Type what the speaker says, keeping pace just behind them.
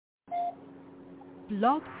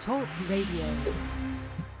Blog Talk Radio.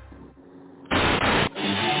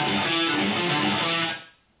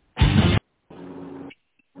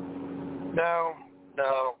 No,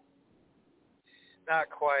 not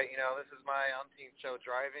quite. You know, this is my umpteenth show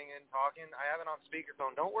driving and talking. I have it on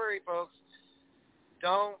speakerphone. Don't worry, folks.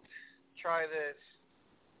 Don't try this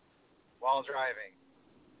while driving.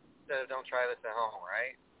 Instead of don't try this at home,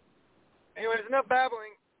 right? Anyways, enough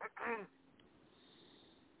babbling.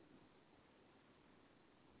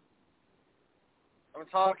 I'm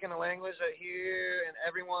talking a language that here and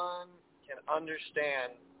everyone can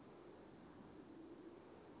understand.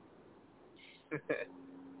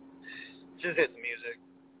 Just hit the music.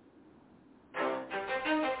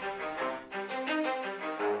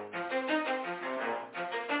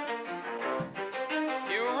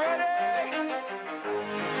 You ready?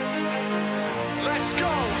 Let's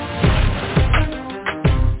go.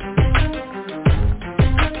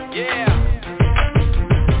 Yeah.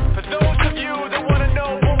 For those of you that want to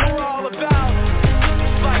know what we're all about,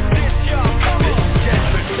 it's like this, y'all. Come on.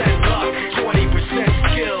 10% luck,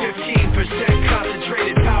 20% skill, 15%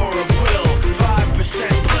 concentrated power of will, 5%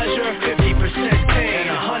 pleasure, 50% pain,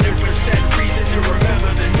 and 100% reason to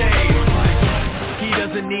remember the name. He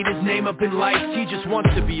doesn't need his name up in lights, he just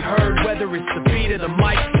wants to be heard, whether it's the beat or the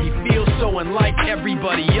mic. He feels so unlike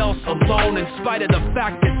everybody else, alone, in spite of the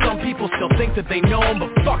fact that some people still think that they know him,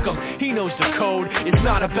 but fuck him, he knows the code. It's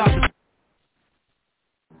not about the...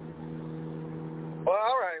 Well,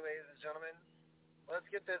 alright, ladies and gentlemen, let's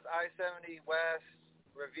get this I-70 West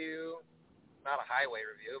review. Not a highway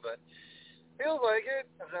review, but feels like it.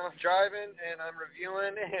 I'm driving and I'm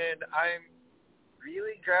reviewing, and I'm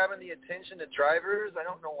really grabbing the attention of drivers. I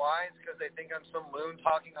don't know why. It's because they think I'm some loon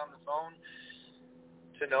talking on the phone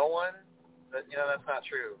to no one. But, you know, that's not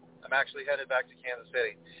true. I'm actually headed back to Kansas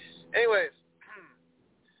City. Anyways,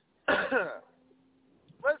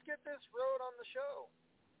 let's get this road on the show.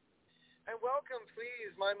 And welcome,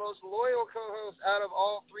 please, my most loyal co-host out of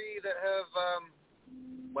all three that have,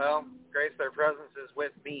 graced their presences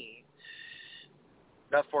with me.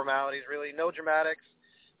 Enough formalities, really. No dramatics.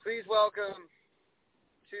 Please welcome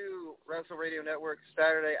to Wrestle Radio Network's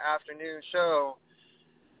Saturday afternoon show,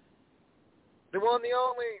 the one, the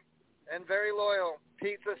only, and very loyal,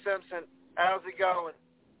 Pizza Simpson. How's it going?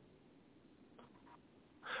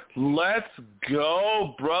 Let's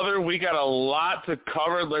go, brother. We got a lot to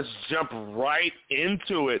cover. Let's jump right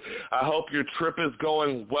into it. I hope your trip is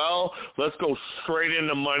going well. Let's go straight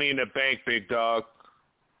into Money in the Bank, big dog.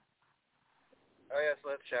 Oh, yes,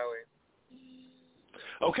 let's, shall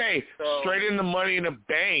we? Okay, straight into Money in the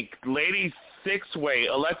Bank. Ladies six-way.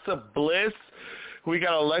 Alexa Bliss. We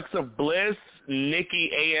got Alexa Bliss,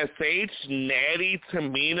 Nikki ASH, Natty,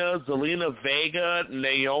 Tamina, Zelina Vega,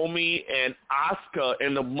 Naomi, and Asuka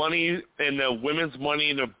in the women's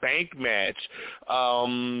Money in the Bank match.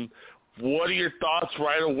 What are your thoughts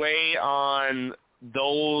right away on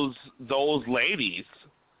those ladies?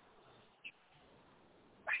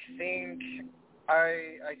 I think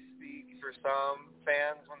I speak for some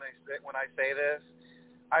fans when I say this.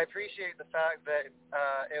 I appreciate the fact that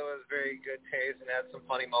it was very good taste and had some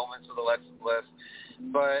funny moments with Alexa Bliss.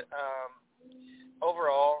 But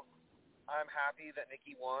overall, I'm happy that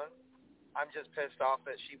Nikki won. I'm just pissed off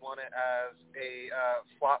that she won it as a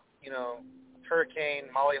flop, Hurricane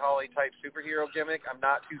Molly Holly type superhero gimmick. I'm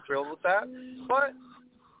not too thrilled with that. But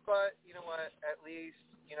you know what? At least,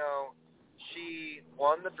 she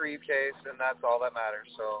won the briefcase, and that's all that matters.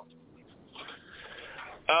 So.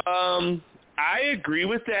 I agree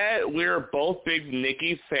with that. We're both big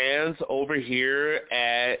Nikki fans over here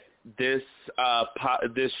at this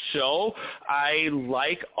show. I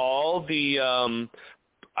like all the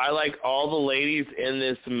ladies in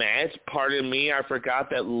this match. Pardon me, I forgot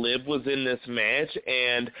that Liv was in this match.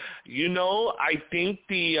 And, I think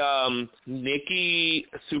the Nikki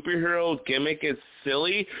superhero gimmick is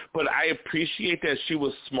silly, but I appreciate that she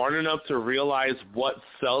was smart enough to realize what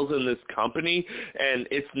sells in this company. And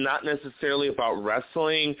it's not necessarily about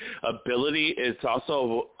wrestling ability. It's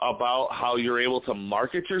also about how you're able to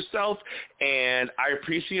market yourself. And I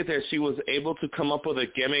appreciate that she was able to come up with a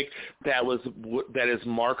gimmick that is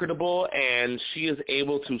marketable, and she is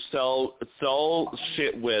able to sell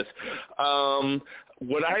shit with.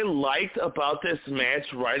 What I liked about this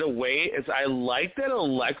match right away is I liked that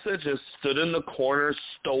Alexa just stood in the corner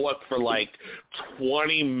stoic for like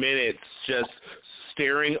 20 minutes, just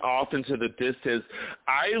staring off into the distance.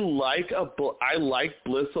 I like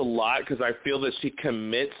Bliss a lot because I feel that she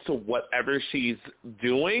commits to whatever she's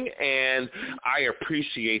doing, and I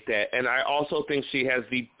appreciate that. And I also think she has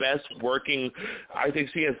the best working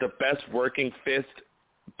fist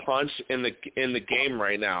punch in the game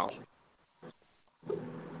right now.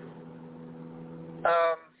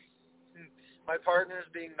 My partner's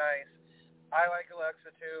being nice. I like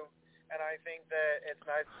Alexa too, and I think that it's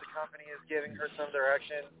nice that the company is giving her some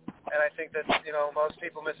direction. And I think that, most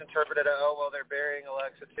people misinterpret it, they're burying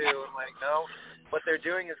Alexa too. I'm like, no. What they're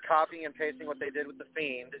doing is copying and pasting what they did with The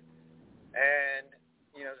Fiend and,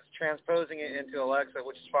 just transposing it into Alexa,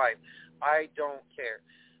 which is fine. I don't care.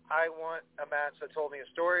 I want a match that told me a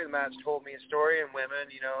story. The match told me a story, and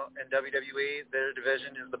women, in WWE, their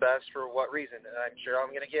division is the best for what reason? And I'm sure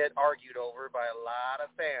I'm going to get argued over by a lot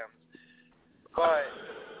of fans. But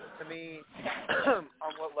to me,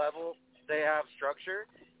 on what level they have structure,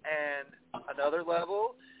 and another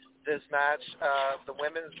level, this match, the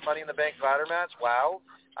women's Money in the Bank ladder match, wow.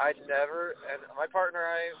 And my partner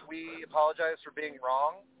and I, we apologize for being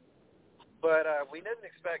wrong, but we didn't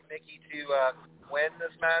expect Nikki to win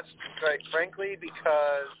this match, quite frankly,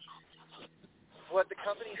 because what the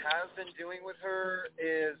company has been doing with her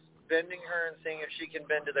is bending her and seeing if she can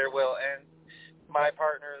bend to their will. And my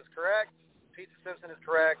partner is correct. Pizza Simpson is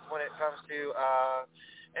correct when it comes to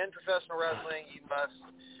in professional wrestling, you must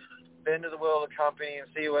bend to the will of the company and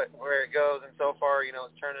see where it goes. And so far, it's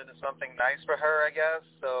turned into something nice for her, I guess.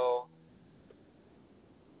 So.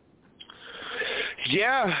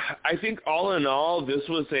 Yeah, I think all in all, this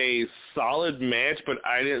was a solid match, but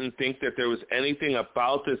I didn't think that there was anything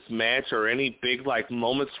about this match or any big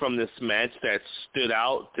moments from this match that stood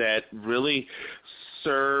out that really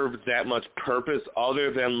served that much purpose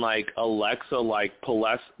other than Alexa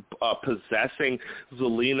possessing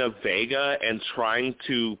Zelina Vega and trying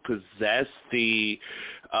to possess the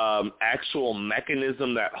actual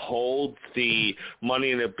mechanism that holds the Money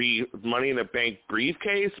in the Bank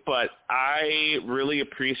briefcase. But I really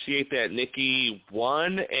appreciate that Nikki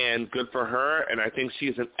won, and good for her, and I think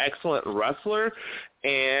she's an excellent wrestler,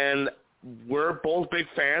 and we're both big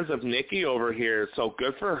fans of Nikki over here, so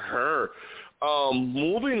good for her.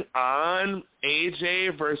 Moving on,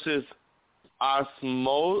 AJ versus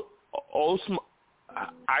Osmos.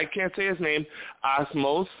 I can't say his name.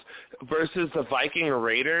 Osmos versus the Viking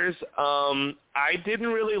Raiders. I didn't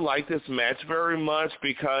really like this match very much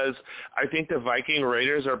because I think the Viking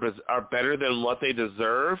Raiders are better than what they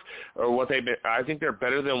deserve, or I think they're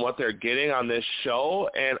better than what they're getting on this show,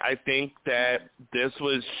 and I think that this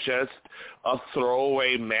was just a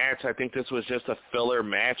throwaway match. I think this was just a filler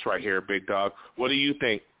match right here, Big Dog. What do you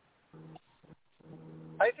think?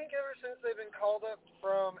 I think ever since they've been called up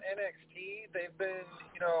from NXT, they've been,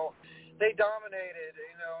 they dominated,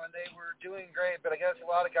 and they were doing great. But I guess a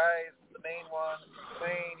lot of guys, the main ones,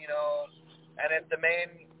 complain, and if the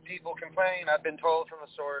main people complain, I've been told from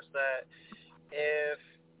the source that if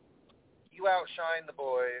you outshine the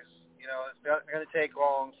boys, it's not going to take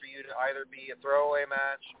long for you to either be a throwaway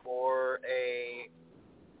match or a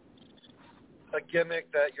gimmick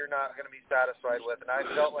that you're not going to be satisfied with. And I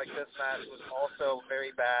felt like this match was also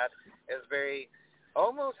very bad. It's he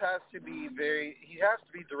has to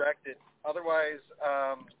be directed. Otherwise,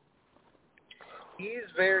 he's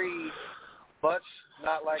very much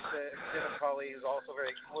not like the Jim Cully, who's also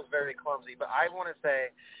was very clumsy. But I want to say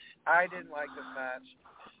I didn't like this match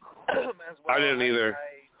as well. I didn't either.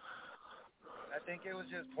 I think it was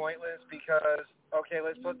just pointless because, okay,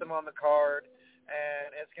 let's put them on the card,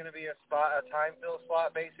 and it's going to be a time fill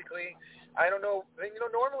slot, basically. I don't know.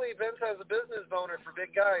 Normally Vince has a business boner for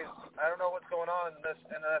big guys. I don't know what's going on in this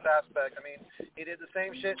aspect. I mean, he did the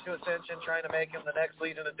same shit to Ascension, trying to make him the next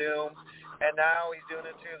Legion of Doom, and now he's doing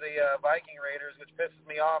it to the Viking Raiders, which pisses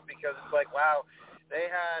me off because it's like, wow, they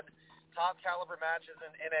had top caliber matches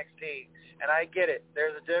in NXT, and I get it.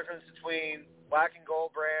 There's a difference between black and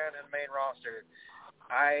gold brand and main roster.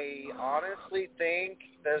 I honestly think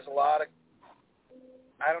there's a lot of,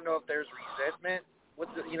 I don't know if there's resentment with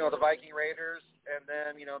the Viking Raiders, and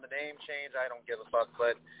then, the name change, I don't give a fuck.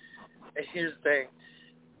 But here's the thing.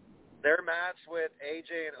 Their match with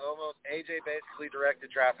AJ and Omos, AJ basically directed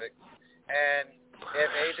traffic. And if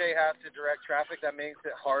AJ has to direct traffic, that makes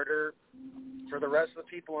it harder for the rest of the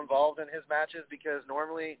people involved in his matches, because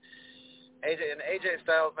normally AJ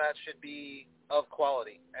Styles match should be of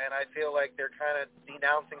quality. And I feel like they're kind of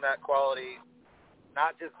denouncing that quality.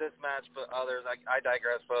 Not just this match, but others. I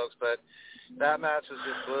digress, folks. But that match was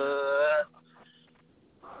just...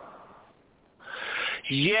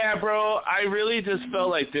 Yeah, bro. I really just felt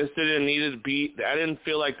like this didn't need to be... I didn't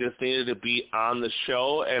feel like this needed to be on the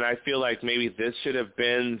show, and I feel like maybe this should have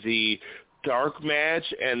been the dark match,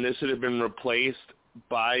 and this should have been replaced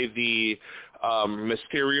by the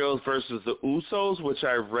Mysterios versus the Usos, which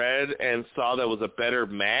I read and saw that was a better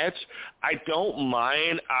match. I don't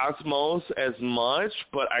mind Osmos as much,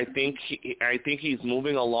 but I think he's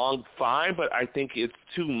moving along fine, but I think it's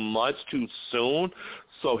too much too soon,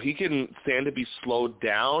 so he can stand to be slowed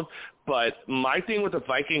down. But my thing with the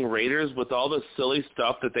Viking Raiders, with all the silly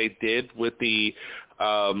stuff that they did with the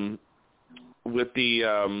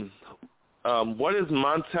what is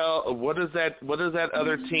Montel? What is that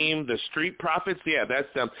other team? The Street Profits? Yeah, that's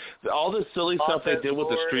them. All the silly stuff they did with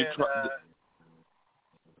the Street.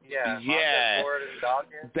 Yeah.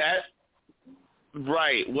 That.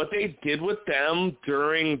 Right. What they did with them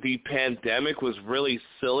during the pandemic was really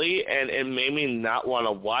silly, and it made me not want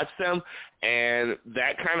to watch them, and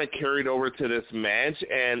that kind of carried over to this match,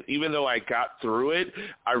 and even though I got through it,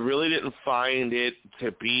 I really didn't find it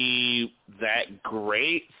to be that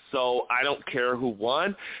great, so I don't care who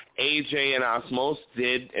won. AJ and Osmos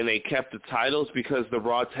did, and they kept the titles because the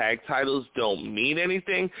Raw tag titles don't mean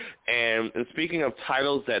anything. And speaking of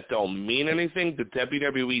titles that don't mean anything, the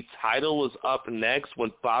WWE title was up next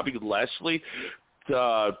when Bobby Lashley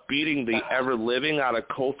beating the ever-living out of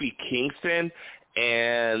Kofi Kingston.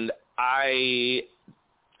 And I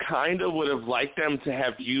kind of would have liked them to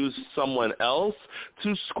have used someone else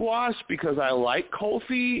to squash, because I like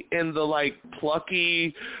Kofi in the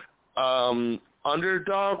plucky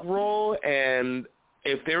underdog role, and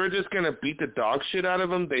if they were just going to beat the dog shit out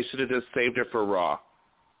of him, they should have just saved it for Raw.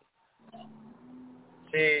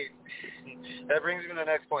 See, that brings me to the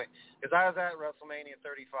next point, because I was at WrestleMania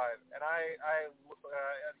 35, and I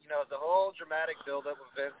the whole dramatic build-up with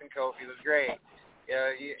Vince and Kofi was great.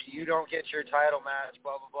 You don't get your title match,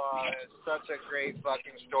 blah, blah, blah. It's such a great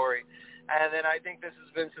fucking story. And then I think this is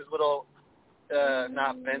Vince's little,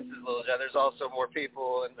 not Vince's little job. There's also more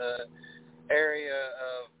people in the area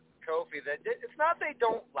of Kofi that it's not they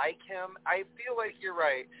don't like him. I feel like you're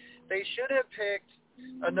right. They should have picked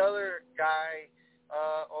another guy,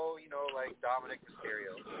 like Dominic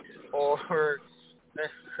Mysterio. Or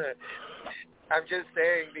I'm just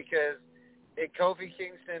saying, because Kofi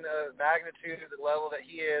Kingston, magnitude, the level that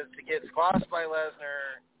he is, to get squashed by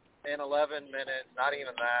Lesnar in 11 minutes, not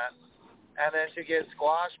even that, and then to get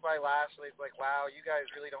squashed by Lashley, it's like, wow, you guys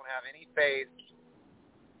really don't have any faith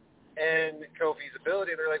in Kofi's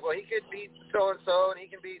ability. They're like, well, he could beat so-and-so, and he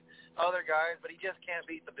can beat other guys, but he just can't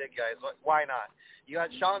beat the big guys. Why not? You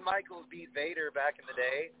had Shawn Michaels beat Vader back in the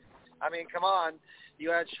day. I mean, come on.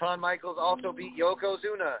 You had Shawn Michaels also beat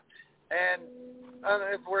Yokozuna. And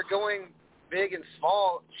if we're going big and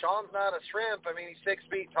small, Shawn's not a shrimp. I mean, he's 6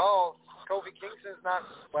 feet tall. Kofi Kingston's not,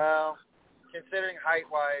 well, considering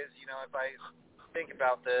height-wise, if I think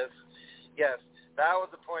about this, yes, that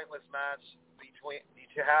was a pointless match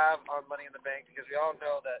to have on Money in the Bank, because we all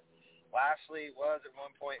know that Lashley was at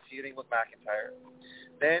one point feuding with McIntyre.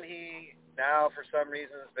 Then he now, for some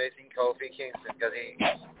reason, is facing Kofi Kingston because he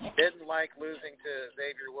didn't like losing to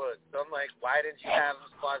Xavier Woods. So I'm like, why didn't you have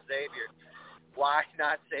him spot Xavier? Why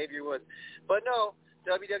not Xavier Woods? But no,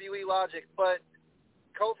 WWE logic. But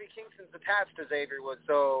Kofi Kingston's attached to Xavier Woods,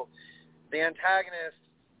 so the antagonists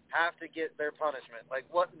have to get their punishment. Like,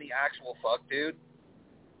 what in the actual fuck, dude?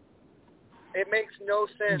 It makes no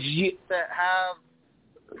sense to have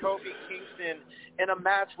Kofi Kingston in a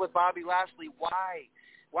match with Bobby Lashley. Why?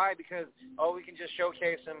 Why? Because, we can just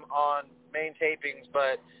showcase him on main tapings,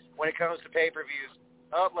 but when it comes to pay-per-views,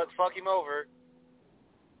 let's fuck him over.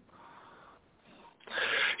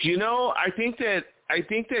 I think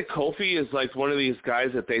that Kofi is like one of these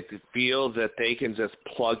guys that they feel that they can just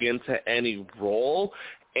plug into any role,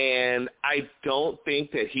 and I don't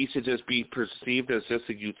think that he should just be perceived as just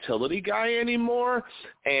a utility guy anymore.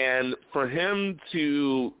 And for him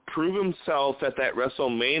to prove himself at that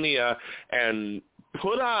WrestleMania and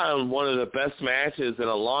put on one of the best matches in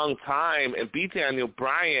a long time and beat Daniel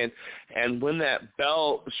Bryan and win that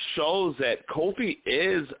belt shows that Kofi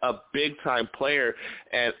is a big-time player.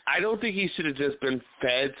 And I don't think he should have just been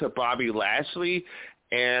fed to Bobby Lashley.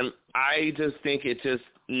 And I just think it just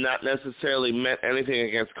not necessarily meant anything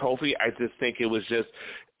against Kofi. I just think it was just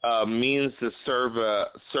means to serve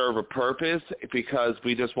a purpose, because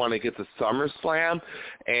we just want to get to SummerSlam,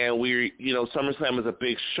 and SummerSlam is a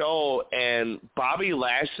big show, and Bobby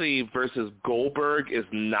Lashley versus Goldberg is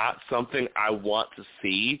not something I want to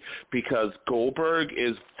see, because Goldberg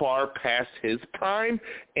is far past his prime,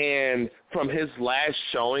 and from his last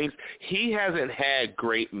showings, he hasn't had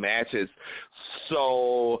great matches.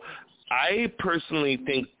 So I personally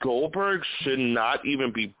think Goldberg should not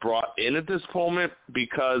even be brought in at this moment,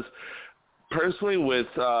 because personally with,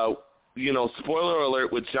 spoiler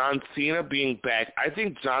alert, with John Cena being back, I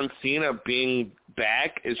think John Cena being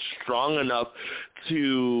back is strong enough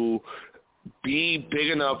to be big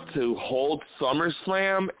enough to hold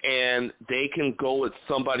SummerSlam, and they can go with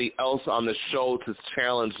somebody else on the show to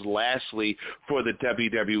challenge Lashley for the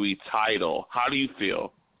WWE title. How do you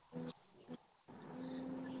feel?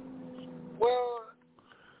 Well,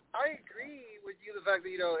 I agree with you, the fact that,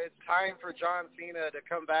 it's time for John Cena to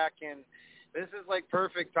come back, and this is like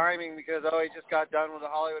perfect timing because, he just got done with the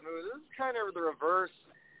Hollywood movie. This is kind of the reverse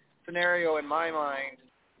scenario in my mind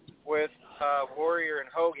with Warrior and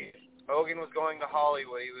Hogan. Hogan was going to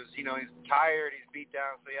Hollywood. He was, he's tired, he's beat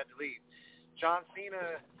down, so he had to leave. John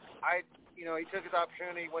Cena, he took his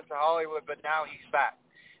opportunity, went to Hollywood, but now he's back.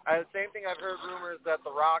 The same thing, I've heard rumors that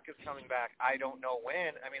The Rock is coming back. I don't know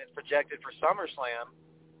when. I mean, it's projected for SummerSlam,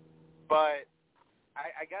 but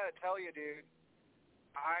I got to tell you, dude,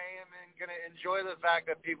 I am going to enjoy the fact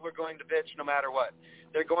that people are going to bitch no matter what.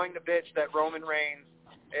 They're going to bitch that Roman Reigns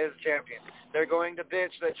is champion. They're going to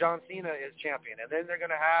bitch that John Cena is champion. And then they're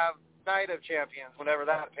going to have Night of Champions, whenever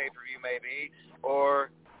that pay-per-view may be, or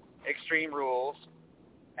Extreme Rules.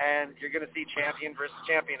 And you're going to see champion versus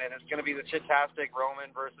champion, and it's going to be the chitastic Roman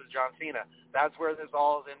versus John Cena. That's where this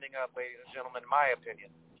all is ending up, ladies and gentlemen, in my opinion.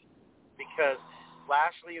 Because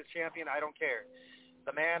Lashley is champion, I don't care.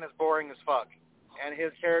 The man is boring as fuck. And his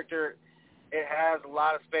character, it has a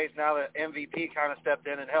lot of space now that MVP kind of stepped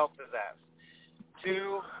in and helped his ass.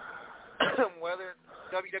 Two, whether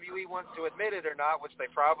WWE wants to admit it or not, which they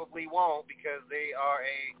probably won't because they are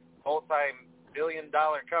a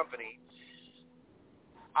multi-billion-dollar company,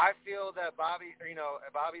 I feel that Bobby's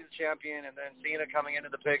a champion, and then Cena coming into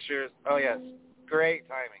the picture, oh yes, great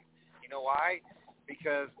timing. You know why?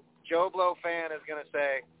 Because Joe Blow fan is going to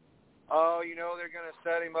say, they're going to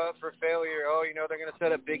set him up for failure. They're going to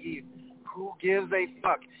set up Big E. Who gives a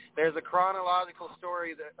fuck? There's a chronological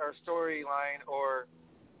storyline or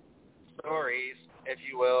stories, if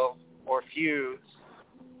you will, or feuds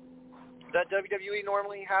that WWE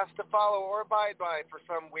normally has to follow or abide by for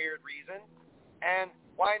some weird reason. And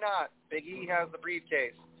why not? Big E has the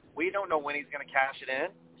briefcase. We don't know when he's going to cash it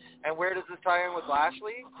in. And where does this tie in with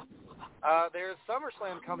Lashley? There's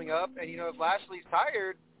SummerSlam coming up, and, if Lashley's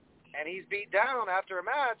tired and he's beat down after a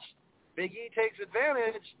match, Big E takes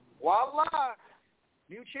advantage. Voila!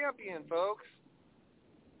 New champion, folks.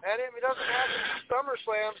 And it doesn't have to be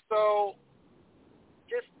SummerSlam, so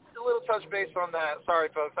just a little touch base on that. Sorry,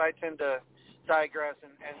 folks, I tend to digress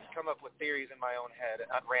and come up with theories in my own head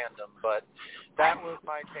at random, but that was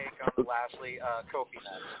my take on the Lashley Kofi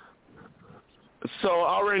match. So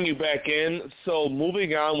I'll bring you back in. So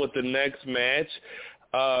moving on with the next match,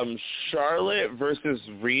 Charlotte versus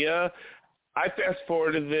Rhea. I fast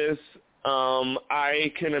forwarded this.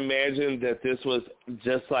 I can imagine that this was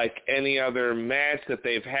just like any other match that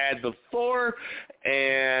they've had before,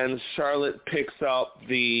 and Charlotte picks up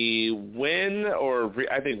the win, or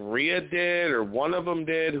I think Rhea did, or one of them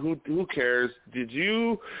did. Who cares? Did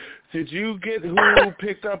you get who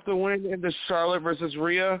picked up the win in the Charlotte versus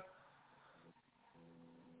Rhea?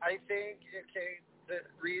 I think the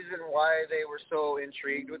reason why they were so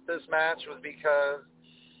intrigued with this match was because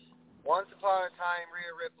once upon a time, Rhea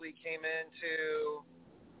Ripley came into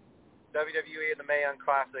WWE in the Mae Young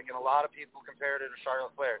Classic, and a lot of people compared her to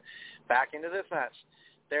Charlotte Flair. Back into this match,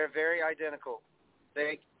 they're very identical.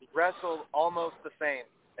 They wrestled almost the same,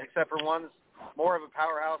 except for one's more of a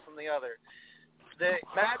powerhouse than the other. The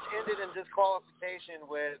match ended in disqualification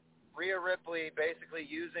with Rhea Ripley basically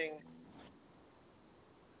using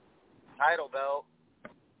title belt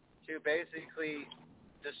to basically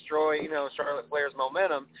destroy, Charlotte Flair's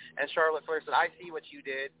momentum, and Charlotte Flair said, I see what you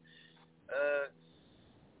did.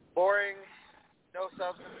 Boring, no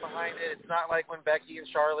substance behind it. It's not like when Becky and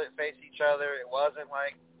Charlotte faced each other. It wasn't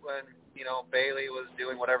like when, Bayley was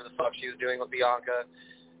doing whatever the fuck she was doing with Bianca.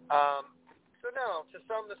 So no, to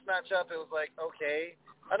sum this match up, it was like, okay,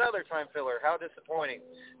 another time filler. How disappointing.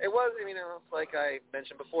 It was, like I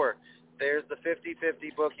mentioned before, there's the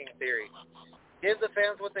 50-50 booking theory. Give the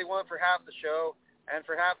fans what they want for half the show, and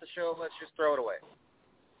for half the show, let's just throw it away.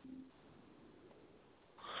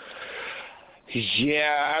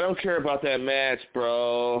 Yeah, I don't care about that match,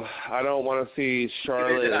 bro. I don't want to see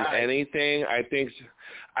Charlotte in anything. I think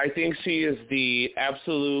she is the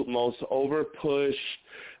absolute most overpushed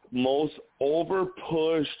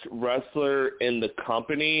wrestler in the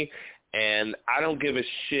company, and I don't give a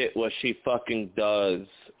shit what she fucking does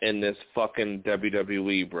in this fucking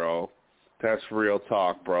WWE, bro. That's real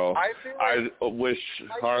talk, bro. I wish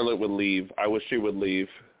Charlotte would leave. I wish she would leave.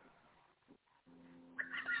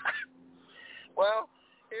 Well,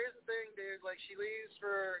 here's the thing, dude. Like, she leaves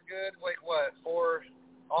for good,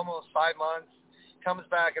 almost 5 months. comes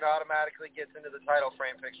back and automatically gets into the title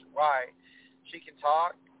frame picture. Why? She can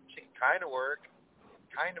talk. She can kind of work.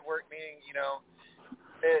 Kind of work meaning,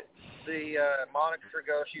 the moniker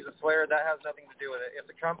goes, she's a Flair. That has nothing to do with it. If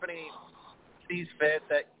the company sees fit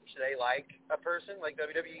that they like a person like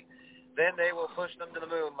WWE, then they will push them to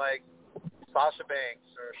the moon like Sasha Banks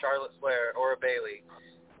or Charlotte Flair or a Bayley.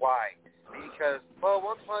 Why? Because,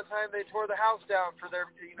 once upon a time they tore the house down for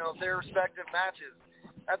their respective matches.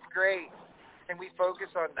 That's great. And we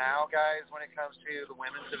focus on now, guys, when it comes to the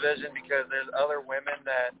women's division, because there's other women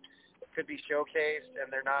that could be showcased,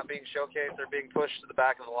 and they're not being showcased. They're being pushed to the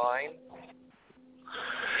back of the line.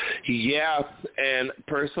 Yeah, and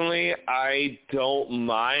personally, I don't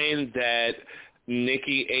mind that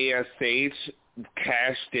Nikki ASH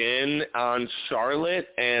cashed in on Charlotte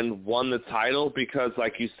and won the title because,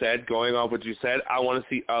 like you said, going off what you said, I want to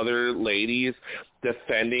see other ladies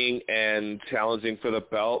defending and challenging for the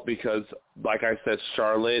belt because, like I said,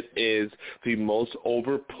 Charlotte is the most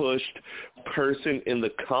over-pushed person in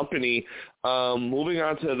the company. Moving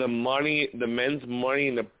on to the men's Money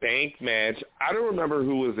in the Bank match, I don't remember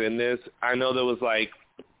who was in this. I know that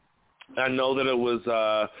it was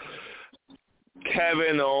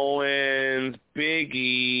Kevin Owens, Big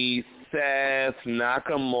E, Seth,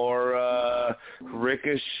 Nakamura,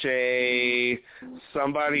 Ricochet,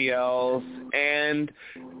 somebody else, and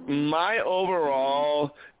my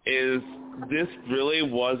overall is this really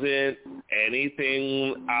wasn't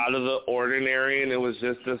anything out of the ordinary, and it was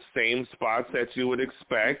just the same spots that you would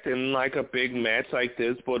expect in like a big match like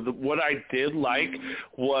this. But what I did like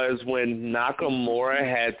was when Nakamura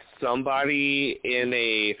had somebody in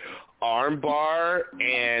a armbar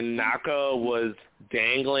and Naka was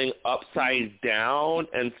dangling upside down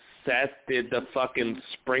and Seth did a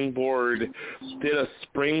springboard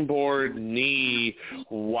knee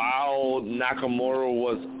while Nakamura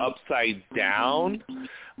was upside down.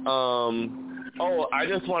 I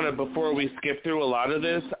just wanted, before we skip through a lot of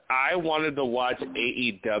this, I wanted to watch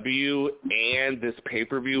AEW and this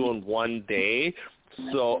pay-per-view in one day.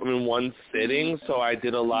 So in one sitting, so I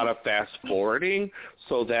did a lot of fast forwarding.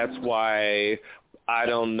 So that's why I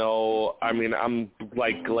don't know. I mean, I'm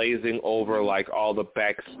like glazing over like all the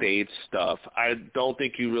backstage stuff. I don't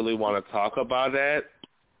think you really want to talk about that.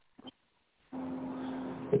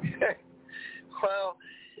 Well,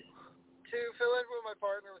 to fill in what my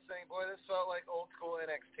partner was saying, boy, this felt like old school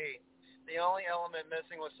NXT. The only element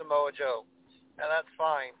missing was Samoa Joe, and that's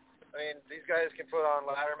fine. I mean, these guys can put on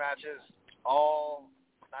ladder matches all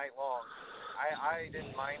night long. I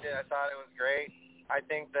didn't mind it. I thought it was great. I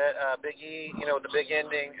think that Big E, the big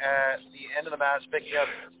ending at the end of the match, picking up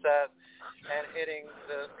Seth and hitting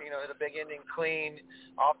the big ending clean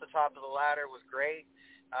off the top of the ladder was great.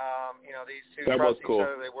 These two trust each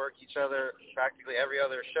other. They work each other practically every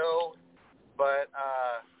other show. But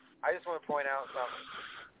I just want to point out something.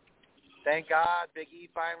 Thank God Big E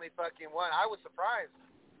finally fucking won. I was surprised.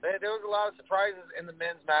 There was a lot of surprises in the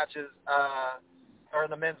men's matches, or in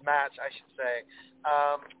the men's match, I should say.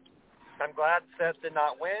 I'm glad Seth did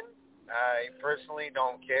not win. I personally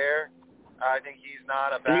don't care. I think he's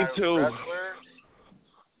not a bad wrestler.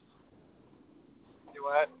 Do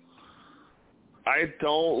what? I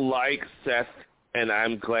don't like Seth, and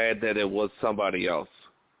I'm glad that it was somebody else.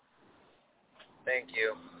 Thank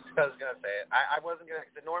you. I was going to say it. I wasn't going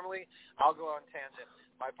to. Normally, I'll go on tangent.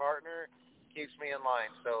 My partner keeps me in line,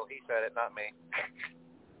 so he said it, not me.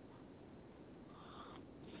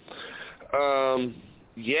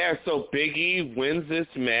 Yeah, so Big E wins this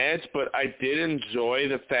match, but I did enjoy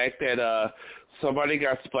the fact that somebody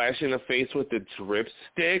got splashed in the face with the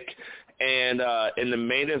dripstick. And in the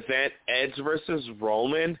main event, Edge versus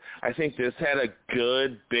Roman, I think this had a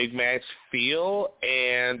good big match feel,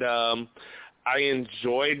 and I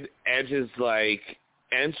enjoyed Edge's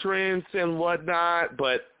entrance and whatnot,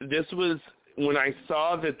 but this was, when I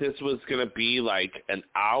saw that this was going to be an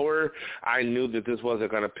hour, I knew that this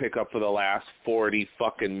wasn't going to pick up for the last 40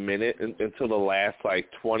 fucking minutes until the last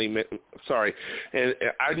 20 minutes. Sorry. And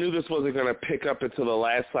I knew this wasn't going to pick up until the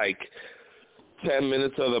last 10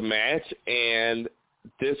 minutes of the match, and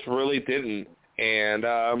this really didn't. And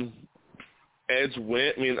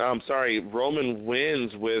Roman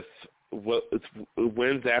wins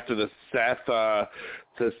wins after the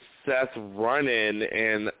Seth run-in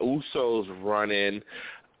and Usos run-in.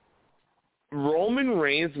 Roman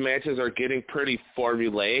Reigns matches are getting pretty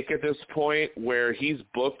formulaic at this point, where he's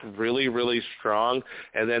booked really, really strong,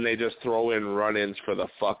 and then they just throw in run-ins for the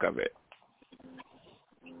fuck of it.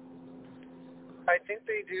 I think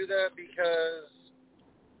they do that because,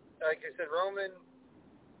 like I said, Roman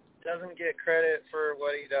doesn't get credit for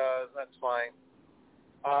what he does. That's fine.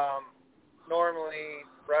 normally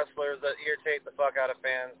wrestlers that irritate the fuck out of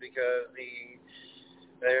fans because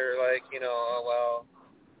they're like, oh, well,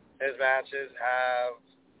 his matches have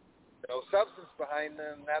no substance behind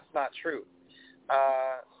them. That's not true.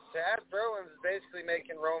 To add Rollins is basically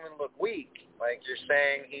making Roman look weak. Like, you're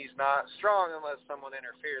saying he's not strong unless someone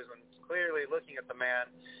interferes, when clearly looking at the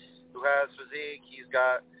man who has physique, he's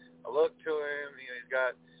got a look to him, he's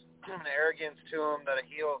got an arrogance to him that a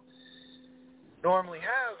heel normally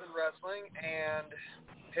has in wrestling, and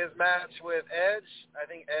his match with Edge, I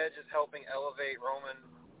think Edge is helping elevate Roman,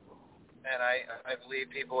 and I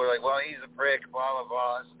believe people are like, well, he's a prick, blah, blah,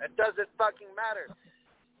 blah. It doesn't fucking matter.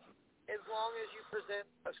 As long as you present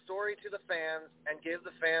a story to the fans and give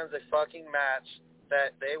the fans a fucking match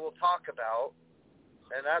that they will talk about,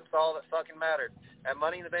 and that's all that fucking mattered. At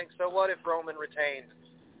Money in the Bank, so what if Roman retains?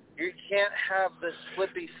 You can't have this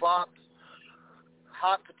flippy-flop,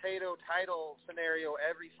 hot potato title scenario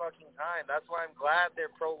every fucking time. That's why I'm glad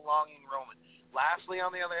they're prolonging Roman. Lastly,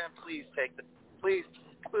 on the other hand, please take the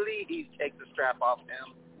strap off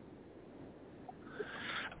him.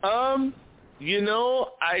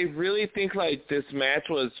 I really think like this match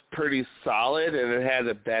was pretty solid, and it had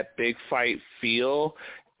that big fight feel,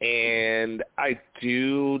 and I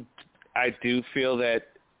do feel that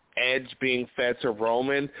Edge being fed to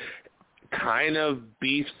Roman kind of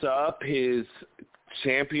beefs up his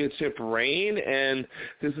championship reign, and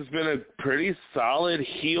this has been a pretty solid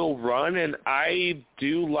heel run, and I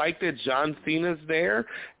do like that John Cena's there,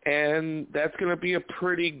 and that's going to be a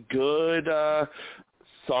pretty good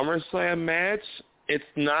SummerSlam match. It's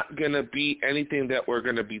not going to be anything that we're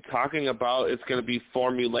going to be talking about. It's going to be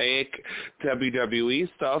formulaic WWE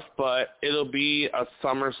stuff, but it'll be a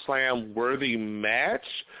SummerSlam worthy match,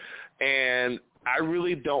 and I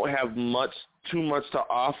really don't have too much to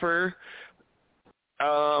offer.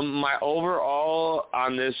 My overall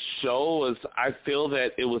on this show was I feel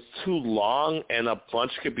that it was too long and a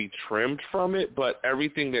bunch could be trimmed from it, but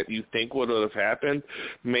everything that you think would have happened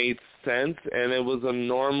made sense, and it was a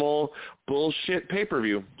normal bullshit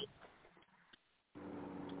pay-per-view.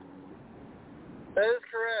 That is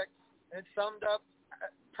correct. It's summed up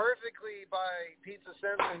perfectly by Pizza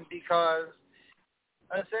Simpson because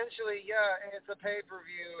essentially, yeah, it's a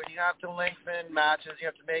pay-per-view, and you have to lengthen matches.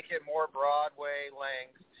 You have to make it more Broadway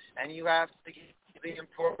length, and you have to give the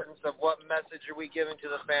importance of what message are we giving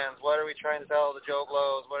to the fans. What are we trying to tell the Joe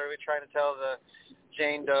Blows? What are we trying to tell the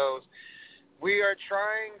Jane Does? We are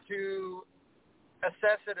trying to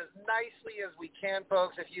assess it as nicely as we can,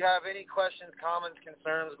 folks. If you have any questions, comments,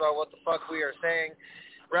 concerns about what the fuck we are saying,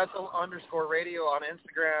 Wrestle_radio on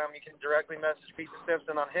Instagram. You can directly message Pizza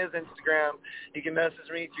Simpson on his Instagram. You can message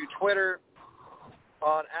me through Twitter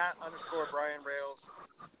on @_Brian Rails,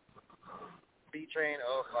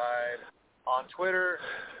 BTrain05 on Twitter.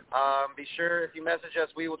 Be sure if you message us,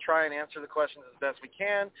 we will try and answer the questions as best we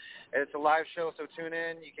can. It's a live show, so tune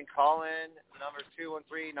in. You can call in. The number is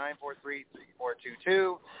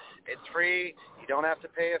 213-943-3422. It's free. You don't have to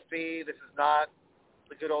pay a fee. This is not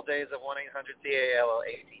the good old days of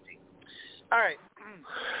 1-800-CALLATT. All right.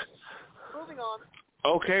 Moving on.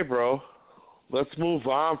 Okay, bro. Let's move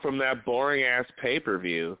on from that boring-ass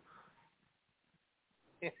pay-per-view.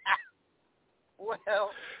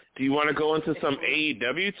 Well. Do you want to go into some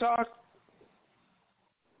AEW talk?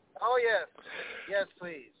 Oh, yes. Yes,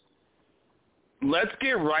 please. Let's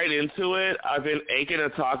get right into it. I've been aching to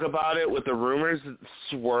talk about it with the rumors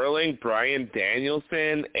swirling Bryan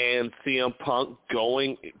Danielson and CM Punk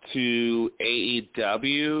going to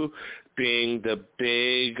AEW being the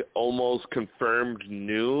big, almost confirmed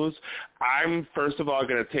news. I'm, first of all,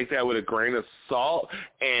 going to take that with a grain of salt,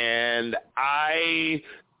 and I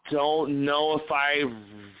don't know if I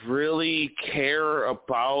really care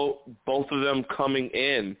about both of them coming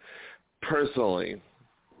in, personally.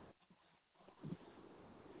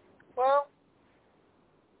 Well,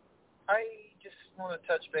 I just want to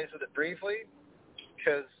touch base with it briefly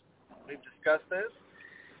because we've discussed this.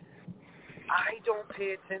 I don't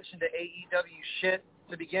pay attention to AEW shit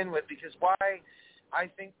to begin with because why? I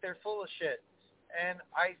think they're full of shit. And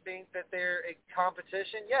I think that they're a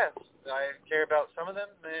competition. Yes, I care about some of them.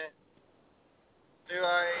 Do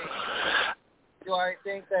I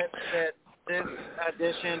think that this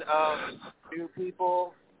addition of new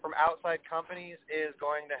people from outside companies is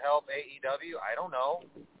going to help AEW? I don't know.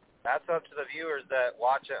 That's up to the viewers that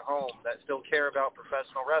watch at home that still care about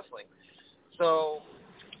professional wrestling. So,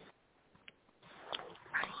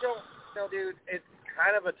 I don't know, dude. It's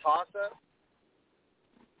kind of a toss-up.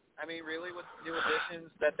 I mean, really, with new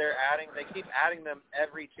additions that they're adding, they keep adding them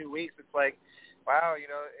every 2 weeks. It's like, wow,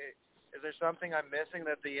 is there something I'm missing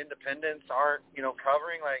that the independents aren't,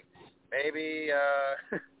 covering? Like, maybe,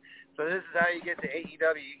 so this is how you get to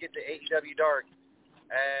AEW. You get to AEW Dark.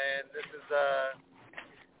 And this is,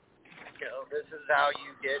 this is how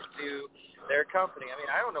you get to their company. I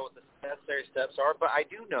mean, I don't know what the necessary steps are, but I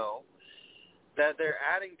do know that they're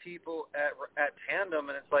adding people at Tandem,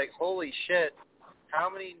 and it's like, holy shit, how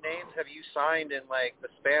many names have you signed in, like, the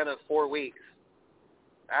span of 4 weeks?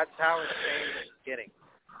 That's how insane this is getting.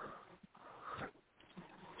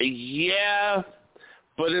 Yeah,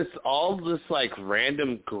 but it's all just, like,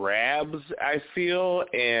 random grabs, I feel,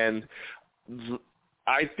 and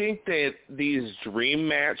I think that these dream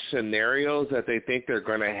match scenarios that they think they're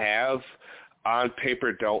going to have on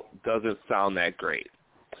paper doesn't sound that great.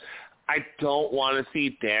 I don't want to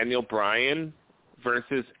see Daniel Bryan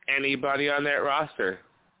versus anybody on that roster.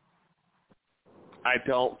 I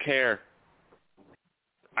don't care.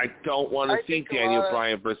 I don't want to see Daniel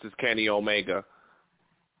Bryan versus Kenny Omega.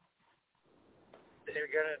 They're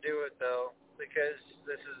going to do it, though, because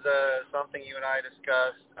this is something you and I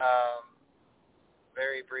discussed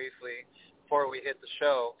very briefly before we hit the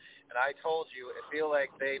show. And I told you, I feel like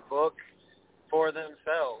they book for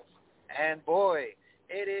themselves. And, boy,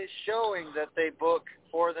 it is showing that they book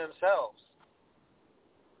for themselves.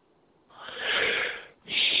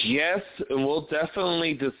 Yes, and we'll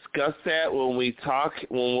definitely discuss that when we talk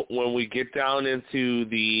when we get down into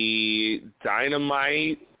the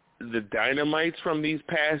dynamites from these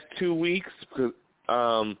past 2 weeks.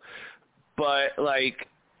 But like,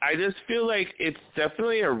 I just feel like it's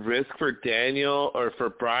definitely a risk for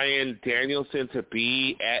Bryan Danielson to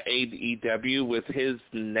be at AEW with his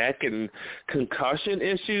neck and concussion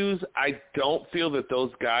issues. I don't feel that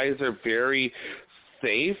those guys are very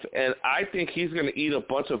safe, and I think he's going to eat a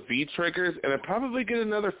bunch of V-triggers and probably get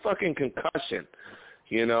another fucking concussion.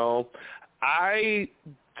 You know, I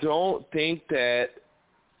don't think that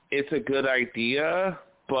it's a good idea,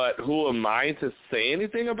 but who am I to say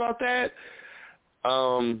anything about that?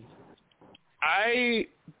 I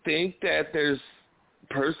think that there's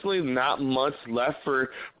personally not much left for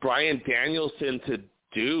Bryan Danielson to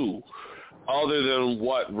do other than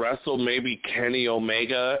wrestle maybe Kenny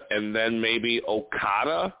Omega and then maybe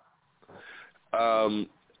Okada.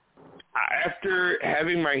 After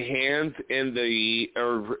having my hands in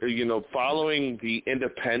following the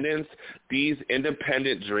independents, these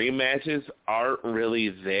independent dream matches aren't really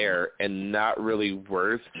there and not really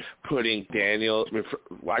worth putting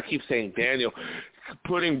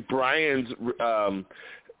putting Bryan's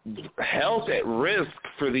health at risk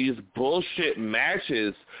for these bullshit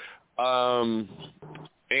matches. And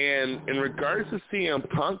in regards to CM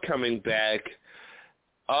Punk coming back,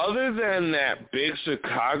 other than that big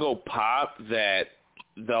Chicago pop that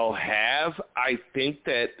they'll have, I think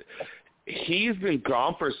that he's been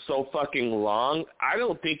gone for so fucking long, I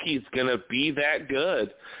don't think he's going to be that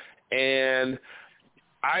good. And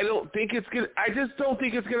I just don't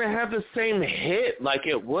think it's going to have the same hit like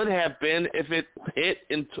it would have been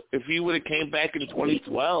if he would have came back in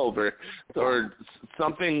 2012 or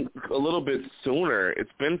something a little bit sooner.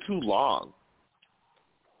 It's been too long.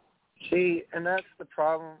 See, and that's the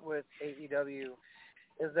problem with AEW,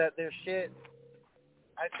 is that their shit,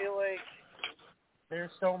 I feel like there's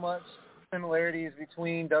so much similarities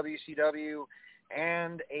between WCW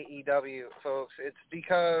and AEW, folks. It's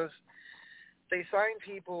because they sign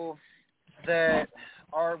people that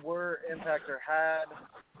were Impact or had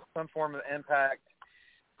some form of impact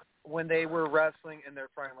when they were wrestling in their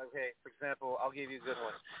prime. Like, hey, for example, I'll give you a good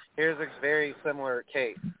one. Here's a very similar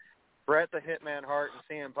case. Bret the Hitman Hart and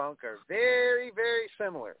CM Punk are very, very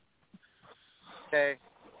similar. Okay?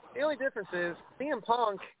 The only difference is CM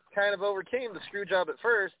Punk kind of overcame the screw job at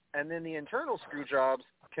first, and then the internal screw jobs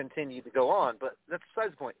continued to go on. But that's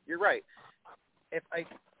besides the point. You're right. If I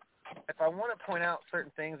want to point out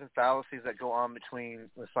certain things and fallacies that go on between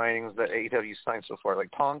the signings that AEW signed so far,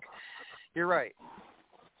 like Punk, you're right.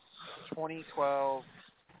 2012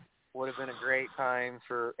 would have been a great time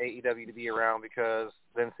for AEW to be around because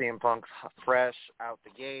then CM Punk's fresh out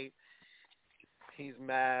the gate. He's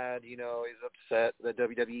mad, he's upset that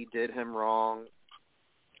WWE did him wrong.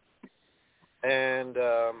 And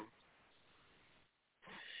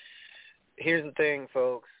here's the thing,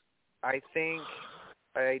 folks. I think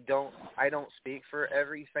I don't speak for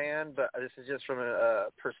every fan, but this is just from a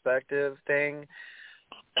perspective thing.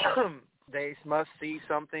 They must see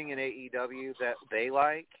something in AEW that they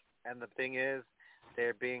like, and the thing is,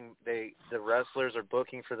 the wrestlers are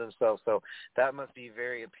booking for themselves, so that must be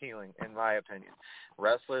very appealing, in my opinion.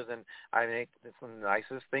 Wrestlers, and I make this the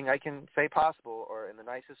nicest thing I can say possible, or in the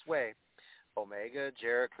nicest way. Omega,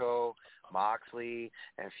 Jericho, Moxley,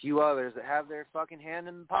 and a few others that have their fucking hand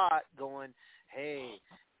in the pot going, hey,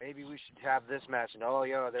 maybe we should have this match, and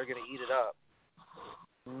they're going to eat it up.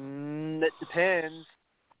 It depends.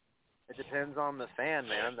 It depends on the fan,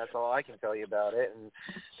 man. That's all I can tell you about it. And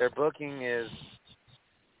their booking is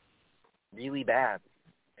really bad.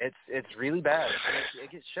 It's really bad. And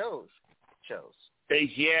it shows.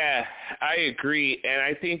 Yeah, I agree. And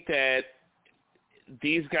I think that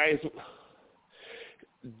these guys,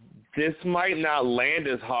 this might not land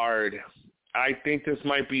as hard. I think this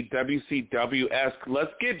might be WCW-esque.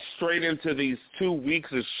 Let's get straight into these 2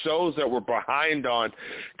 weeks of shows that we're behind on.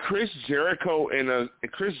 Chris Jericho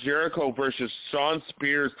versus Shawn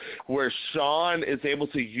Spears, where Shawn is able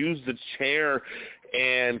to use the chair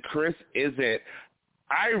and Chris isn't.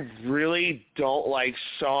 I really don't like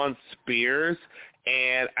Shawn Spears,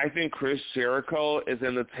 and I think Chris Jericho is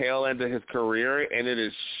in the tail end of his career, and it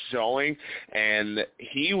is showing. And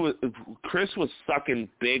Chris was sucking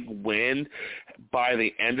big wind by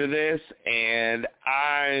the end of this, and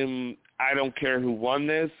I don't care who won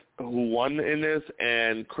in this,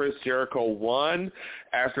 and Chris Jericho won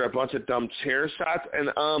after a bunch of dumb chair shots.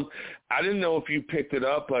 And I didn't know if you picked it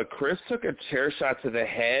up, but Chris took a chair shot to the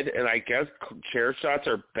head, and I guess chair shots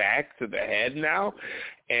are back to the head now,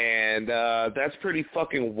 and that's pretty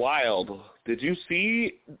fucking wild. Did you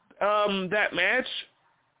see that match?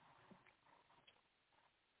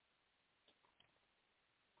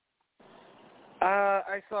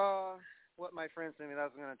 I saw what my friend sent me. That I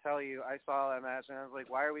was going to tell you. I saw that match, and I was like,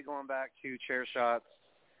 why are we going back to chair shots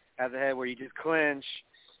at the head where you just clinch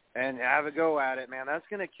and have a go at it, man? That's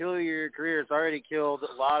going to kill your career. It's already killed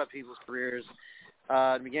a lot of people's careers.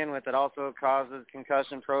 To begin with, it also causes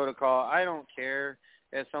concussion protocol. I don't care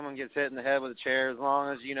if someone gets hit in the head with a chair as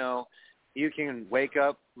long as, you can wake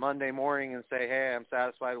up Monday morning and say, hey, I'm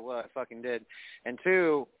satisfied with what I fucking did. And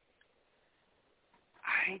two,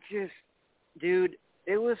 dude,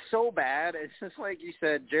 it was so bad. It's just like you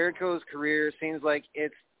said, Jericho's career seems like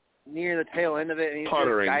it's near the tail end of it, and he's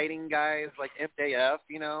just guiding guys like MJF,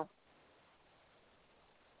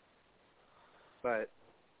 But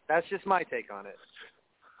that's just my take on it.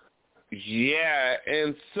 Yeah,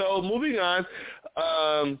 and so moving on,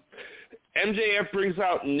 MJF brings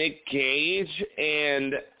out Nick Gage,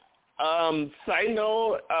 and side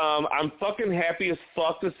note, I'm fucking happy as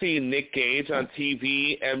fuck to see Nick Gage on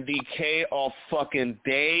TV, MDK all fucking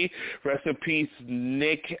day. Rest in peace,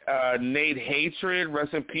 Nate Hatred.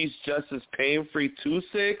 Rest in peace, Justice Pain Free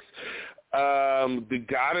 2-6. The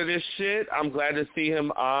god of this shit. I'm glad to see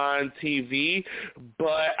him on TV,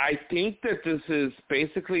 but I think that this is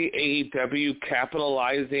basically AEW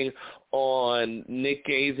capitalizing on Nick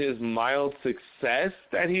Gage's mild success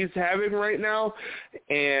that he's having right now,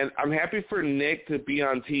 and I'm happy for Nick to be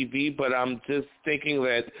on TV, but I'm just thinking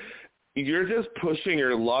that you're just pushing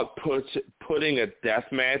your luck, putting a death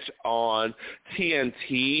match on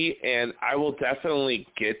TNT, and I will definitely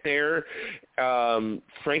get there.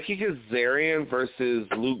 Frankie Kazarian versus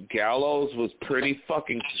Luke Gallows was pretty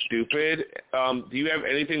fucking stupid. Do you have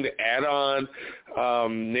anything to add on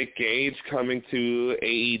Nick Gage coming to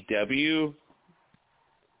AEW?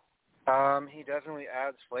 He definitely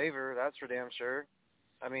adds flavor, that's for damn sure.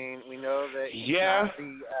 I mean, we know that he's not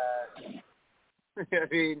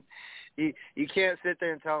the You can't sit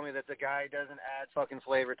there and tell me that the guy doesn't add fucking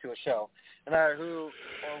flavor to a show. No matter who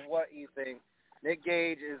or what you think, Nick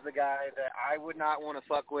Gage is the guy that I would not want to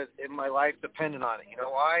fuck with if my life depended on it. You know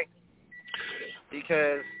why?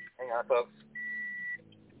 Because, hang on, folks.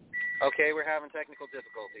 Okay, we're having technical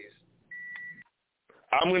difficulties.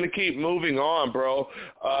 I'm going to keep moving on, bro.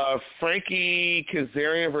 Frankie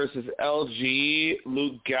Kazarian versus LG.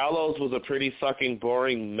 Luke Gallows was a pretty fucking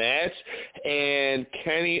boring match. And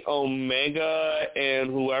Kenny Omega and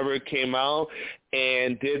whoever came out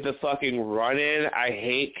and did the fucking run-in. I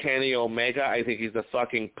hate Kenny Omega. I think he's a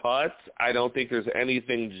fucking putz. I don't think there's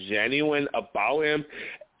anything genuine about him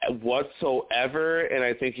whatsoever, and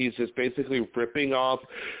I think he's just basically ripping off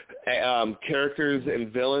characters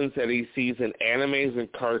and villains that he sees in animes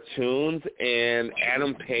and cartoons, and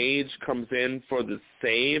Adam Page comes in for the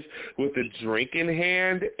save with a drink in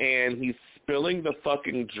hand, and he's spilling the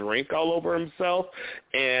fucking drink all over himself,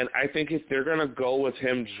 and I think if they're going to go with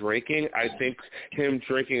him drinking, I think him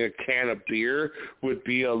drinking a can of beer would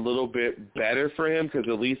be a little bit better for him, because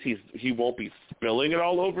at least he won't be spilling it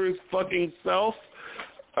all over his fucking self.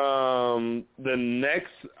 The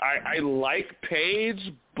next, I like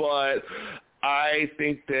Paige, but I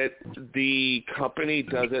think that the company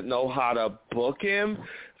doesn't know how to book him.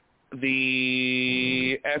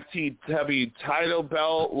 The FTW title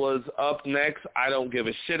belt was up next. I don't give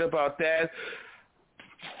a shit about that.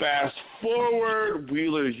 Fast forward,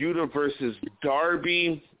 Wheeler Yuta versus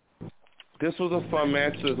Darby. This was a fun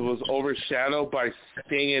match that was overshadowed by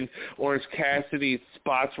Sting and Orange Cassidy's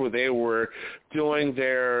spots where they were doing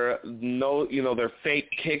their their fake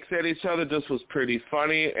kicks at each other. This was pretty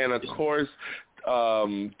funny, and of course,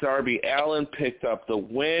 Darby Allin picked up the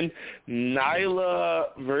win. Nyla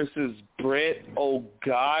versus Britt. Oh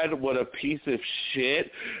God, what a piece of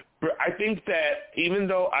shit. I think that even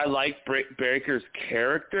though I like Britt Baker's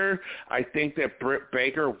character, I think that Britt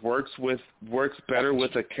Baker works better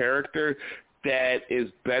with a character that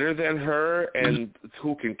is better than her and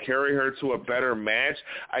who can carry her to a better match.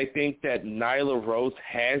 I think that Nyla Rose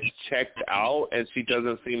has checked out and she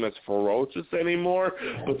doesn't seem as ferocious anymore,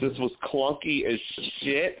 but this was clunky as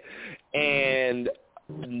shit, and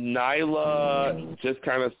Nyla just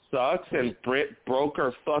kind of sucks, and Britt broke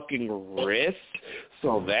her fucking wrist,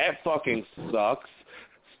 so that fucking sucks.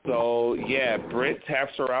 So, yeah, Britt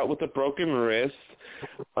taps her out with a broken wrist.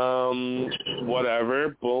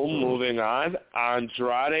 Whatever. Boom, moving on.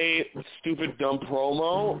 Andrade, stupid dumb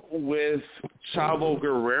promo with Chavo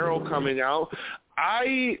Guerrero coming out.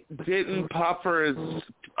 I didn't pop for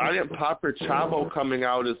Chavo coming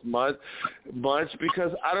out as much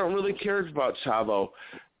because I don't really care about Chavo.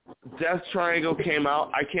 Death Triangle came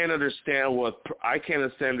out. I can't understand what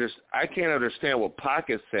Pac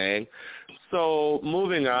is saying. So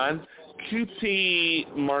moving on,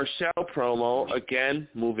 QT Marshall promo again.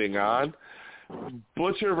 Moving on,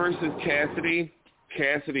 Butcher versus Cassidy.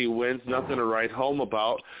 Cassidy wins. Nothing to write home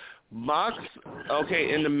about. Mox.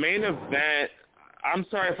 Okay, in the main event. I'm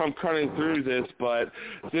sorry if I'm cutting through this, but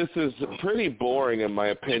this is pretty boring in my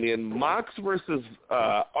opinion. Mox versus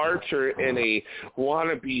Archer in a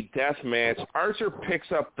wannabe death match. Archer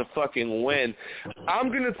picks up the fucking win.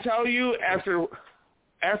 I'm gonna tell you, after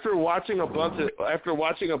watching a bunch of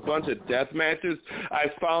death matches,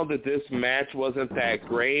 I found that this match wasn't that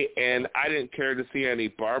great, and I didn't care to see any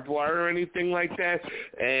barbed wire or anything like that.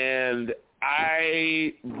 And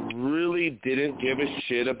I really didn't give a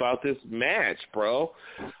shit about this match, bro.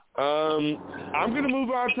 I'm going to move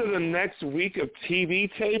on to the next week of TV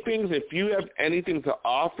tapings. If you have anything to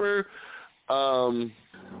offer,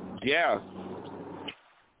 yeah.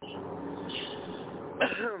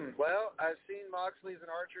 Well, I've seen Moxley's and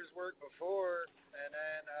Archer's work before, and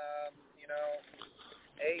then,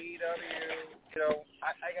 AEW,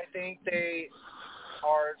 I think they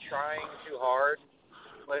are trying too hard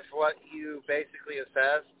with what you basically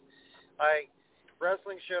assessed. Like,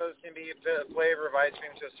 wrestling shows can be a bit of flavor of ice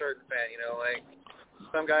cream to a certain fan, like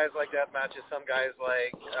some guys like death matches, some guys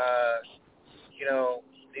like,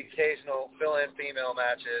 the occasional fill-in female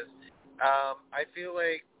matches. I feel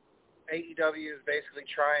like AEW is basically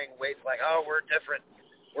trying ways like, oh, we're different,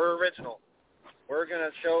 we're original. We're going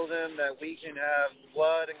to show them that we can have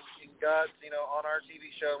blood and guts, on our TV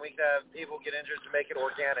show, and we can have people get injured to make it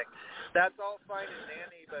organic. That's all fine and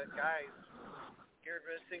dandy, but guys, you're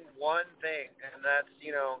missing one thing, and that's,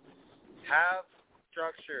 have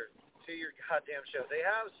structure to your goddamn show. They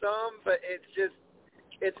have some, but it's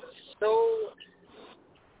so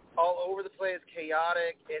all over the place,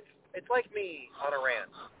 chaotic. It's like me on a rant,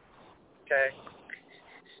 okay?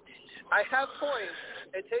 I have points.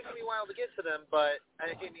 It takes me a while to get to them, but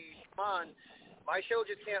come on, my show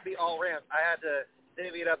just can't be all rants. I had to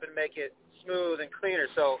divvy it up and make it smooth and cleaner,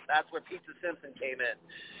 so that's where Pizza Simpson came in.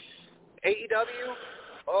 AEW,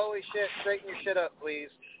 holy shit, straighten your shit up, please.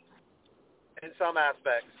 In some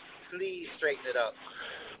aspects, please straighten it up.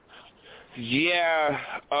 Yeah,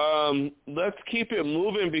 let's keep it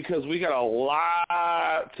moving because we got a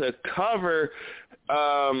lot to cover.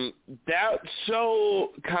 That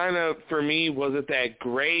show kind of, for me, wasn't that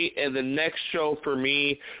great, and the next show for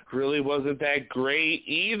me really wasn't that great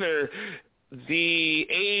either. The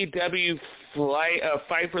AEW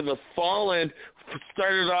Fight for the Fallen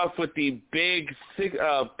started off with the big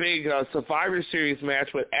Survivor Series match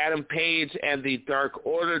with Adam Page and the Dark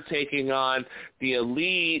Order taking on the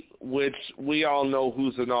Elite, which we all know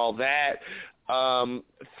who's in all that.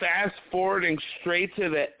 Fast forwarding straight to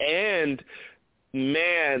the end,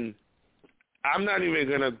 man, I'm not even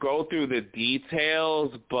going to go through the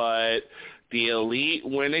details, but the Elite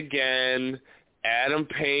win again. Adam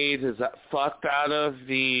Page is fucked out of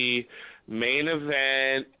the main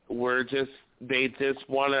event. They just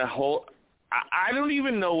want to hold. I don't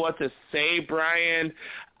even know what to say, Brian.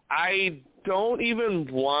 I don't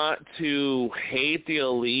even want to hate the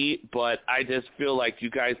Elite, but I just feel like you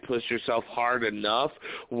guys push yourself hard enough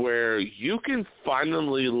where you can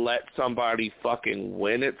finally let somebody fucking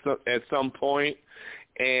win at some point.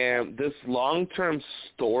 And this long-term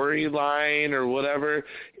storyline or whatever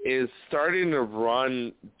is starting to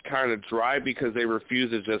run kind of dry because they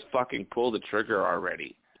refuse to just fucking pull the trigger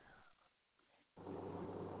already.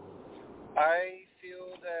 I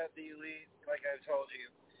feel that the Elite, like I've told you,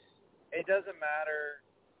 it doesn't matter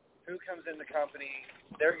who comes in the company,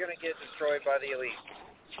 they're going to get destroyed by the Elite.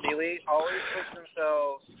 The Elite always push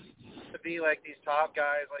themselves to be like these top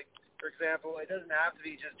guys. Like, for example, it doesn't have to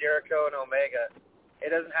be just Jericho and Omega. It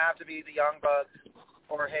doesn't have to be the Young Bucks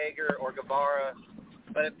or Hager or Guevara.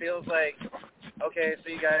 But it feels like, okay, so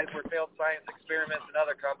you guys were failed science experiments in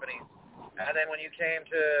other companies. And then when you came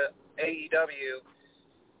to AEW,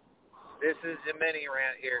 this is a mini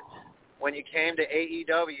rant here. When you came to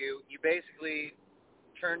AEW, you basically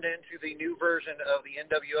turned into the new version of the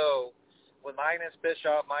NWO with minus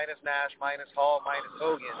Bischoff, minus Nash, minus Hall, minus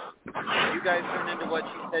Hogan. You guys turned into what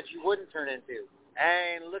you said you wouldn't turn into.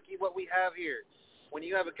 And look at what we have here. When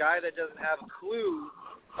you have a guy that doesn't have a clue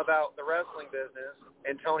about the wrestling business,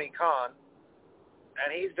 and Tony Khan, and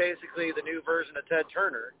he's basically the new version of Ted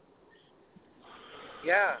Turner,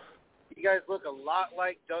 yeah, you guys look a lot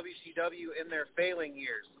like WCW in their failing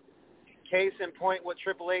years. Case in point, what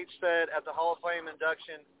Triple H said at the Hall of Fame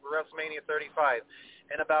induction for WrestleMania 35.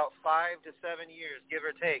 In about 5 to 7 years, give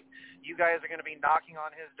or take, you guys are going to be knocking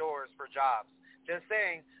on his doors for jobs. Just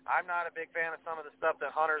saying, I'm not a big fan of some of the stuff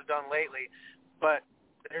that Hunter's done lately, but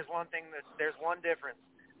there's one difference.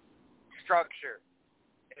 Structure.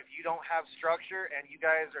 If you don't have structure and you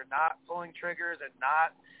guys are not pulling triggers and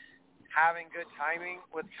not having good timing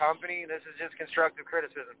with company, this is just constructive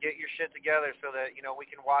criticism. Get your shit together so that, we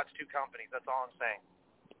can watch two companies. That's all I'm saying.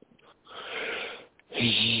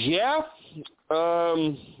 Yeah.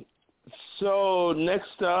 So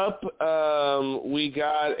next up, we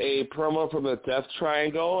got a promo from the Death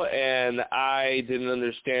Triangle, and I didn't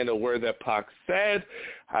understand a word that Pac said.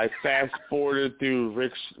 I fast-forwarded through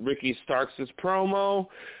Ricky Starks' promo.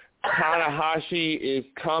 Tanahashi is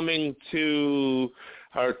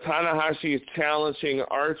challenging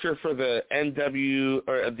Archer for the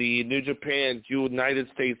the New Japan United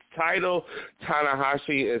States title.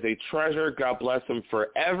 Tanahashi is a treasure. God bless him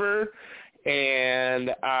forever.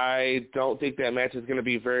 And I don't think that match is going to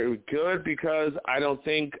be very good because I don't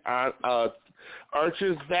think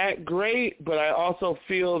Archer's that great, but I also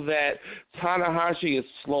feel that Tanahashi is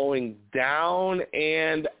slowing down,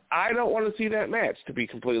 and I don't want to see that match, to be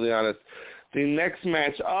completely honest. The next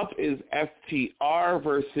match up is FTR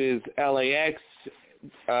versus LAX.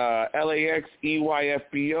 LAX,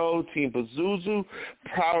 EYFBO, Team Pazuzu,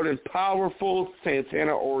 Proud and Powerful,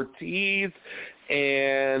 Santana Ortiz,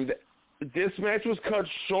 and this match was cut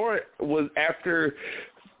short after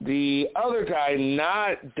the other guy,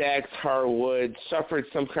 not Dax Harwood, suffered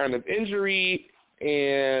some kind of injury,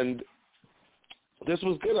 and this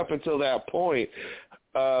was good up until that point.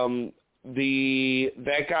 That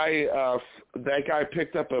guy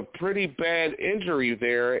picked up a pretty bad injury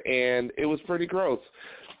there, and it was pretty gross.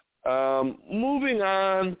 Moving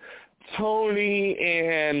on, Tony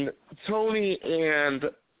and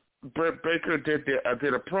Britt Baker did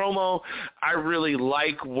a promo. I really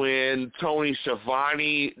like when Tony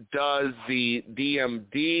Schiavone does the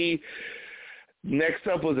DMD. Next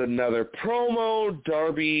up was another promo.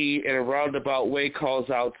 Darby, in a roundabout way,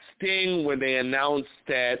 calls out Sting when they announced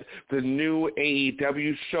that the new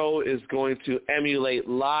AEW show is going to emulate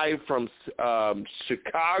live from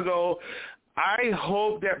Chicago. I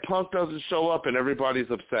hope that Punk doesn't show up and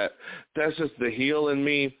everybody's upset. That's just the heel in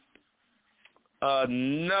me.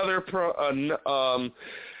 Then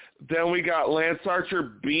we got Lance Archer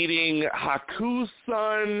beating Haku's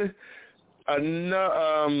son.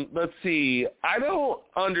 Let's see. I don't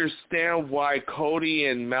understand why Cody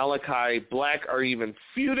and Malachi Black are even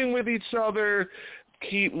feuding with each other.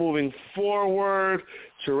 Keep moving forward.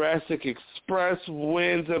 Jurassic Express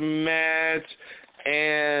wins a match,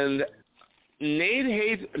 and Nick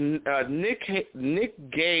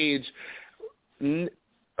Gage.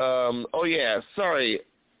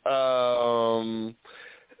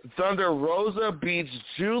 Thunder Rosa beats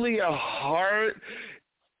Julia Hart.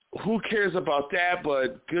 Who cares about that?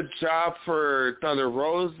 But good job for Thunder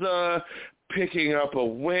Rosa picking up a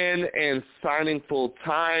win and signing full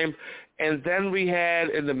time. And then we had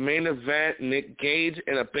in the main event Nick Gage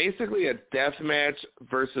in basically a death match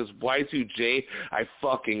versus Y2J. I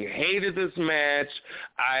fucking hated this match.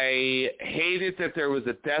 I hated that there was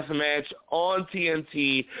a death match on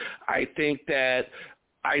TNT. I think that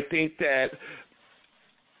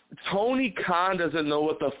Tony Khan doesn't know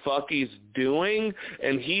what the fuck he's doing,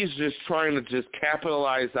 and he's just trying to just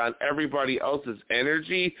capitalize on everybody else's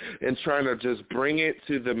energy and trying to just bring it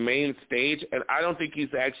to the main stage. And I don't think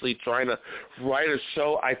he's actually trying to write a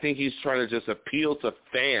show. I think he's trying to just appeal to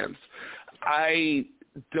fans. I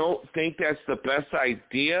don't think that's the best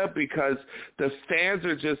idea because the fans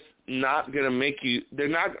are just not gonna make you. They're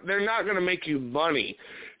not gonna make you money.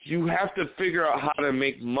 You have to figure out how to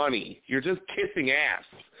make money. You're just kissing ass.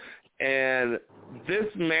 And this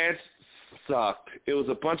match sucked. It was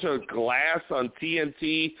a bunch of glass on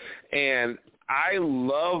TNT, and I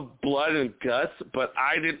love blood and guts, but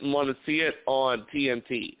I didn't want to see it on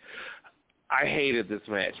TNT. I hated this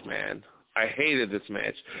match, man. I hated this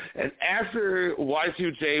match. And after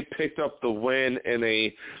Y2J picked up the win in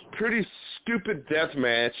a pretty stupid death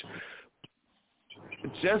match,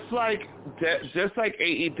 just like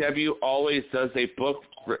AEW always does, they book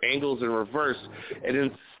for angles in reverse, and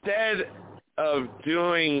instead of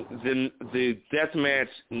doing the death match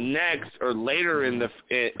next or later in the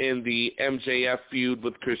MJF feud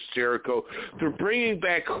with Chris Jericho, they're bringing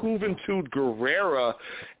back Juventud Guerrera,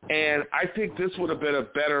 and I think this would have been a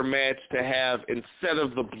better match to have instead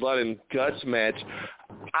of the blood and guts match.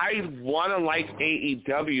 I want to like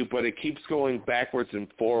AEW, but it keeps going backwards and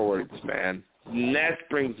forwards, man. And that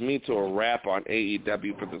brings me to a wrap on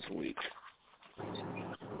AEW for this week.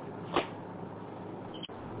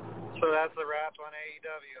 So that's a wrap on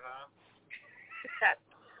AEW, huh?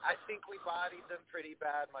 I think we bodied them pretty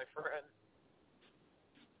bad, my friend.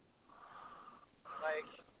 Like,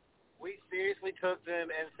 we seriously took them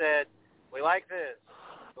and said, we like this,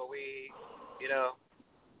 but we, it's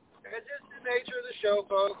just the nature of the show,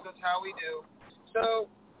 folks. That's how we do. So,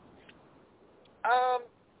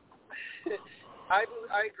 I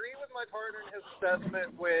agree with my partner in his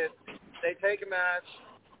assessment with they take a match,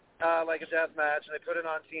 like a death match, and they put it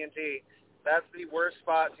on TNT. That's the worst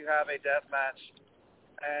spot to have a death match.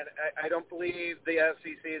 And I don't believe the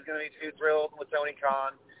FCC is going to be too thrilled with Tony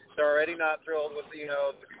Khan. They're already not thrilled with,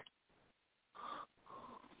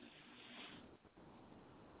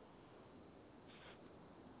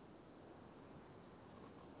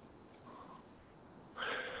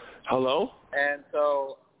 Hello? And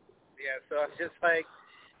so, so I'm just like,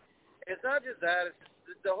 it's not just that.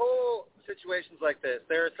 It's the whole situation's like this.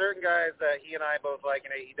 There are certain guys that he and I both like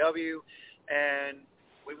in AEW, and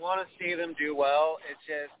we want to see them do well. It's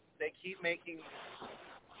just they keep making,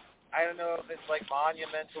 I don't know if it's like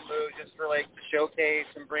monumental moves just for like the showcase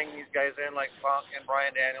and bring these guys in like Punk and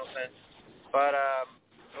Bryan Danielson. But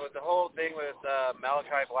with the whole thing with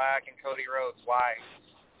Malachi Black and Cody Rhodes, why?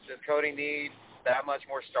 Does Cody need that much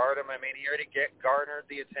more stardom? I mean, he already garnered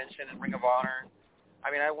the attention in Ring of Honor. I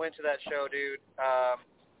mean, I went to that show, dude,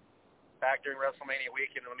 back during WrestleMania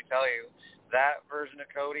weekend. Let me tell you, that version of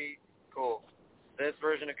Cody, cool. This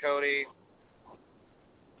version of Cody,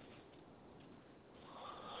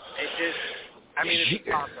 it's just, I mean, it's a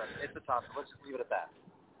toss-up. It's a toss-up. Let's just leave it at that.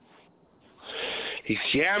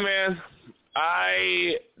 Yeah, man.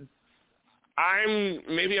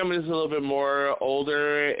 Maybe I'm just a little bit more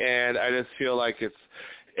older, and I just feel like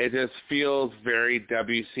it just feels very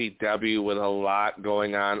WCW with a lot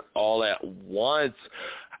going on all at once.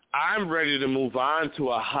 I'm ready to move on to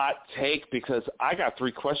a hot take because I got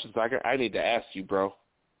 3 questions I need to ask you, bro.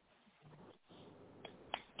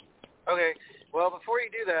 Okay. Well, before you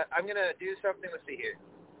do that, I'm going to do something. Let's see here.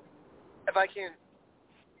 If I can,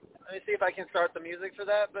 let me see if I can start the music for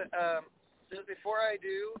that. But just before I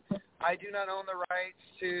do not own the rights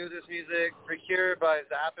to this music procured by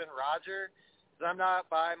Zapp and Roger. I'm not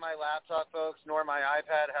by my laptop, folks, nor my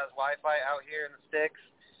iPad has Wi-Fi out here in the sticks.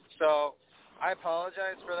 So I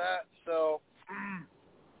apologize for that. So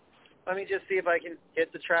let me just see if I can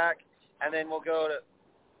get the track, and then we'll go to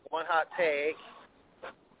one hot take.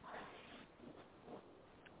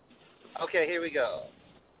 Okay, here we go.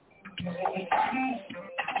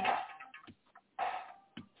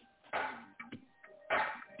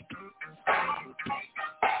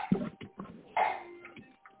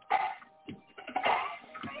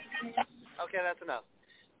 Okay, that's enough.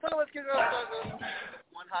 So let's get going.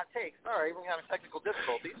 One hot take. Sorry, we're having technical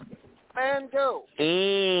difficulties. And go.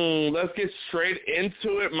 Let's get straight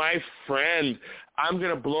into it, my friend. I'm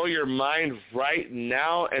going to blow your mind right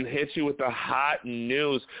now and hit you with the hot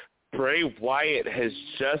news. Bray Wyatt has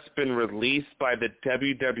just been released by the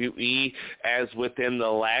WWE as within the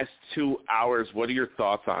last 2 hours. What are your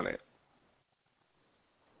thoughts on it?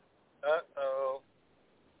 Uh-oh.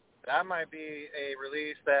 That might be a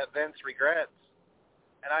release that Vince regrets,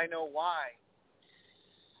 and I know why.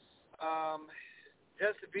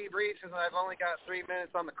 Just to be brief, since I've only got 3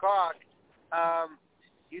 minutes on the clock,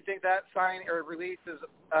 you think that sign or release is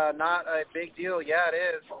not a big deal? Yeah,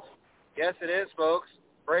 it is. Yes, it is, folks.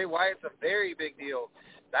 Bray Wyatt's a very big deal.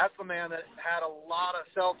 That's the man that had a lot of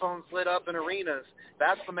cell phones lit up in arenas.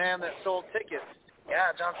 That's the man that sold tickets.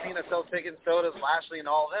 Yeah, John Cena sells tickets, so does Lashley and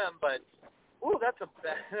all of them, but ooh, that's a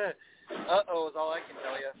uh-oh is all I can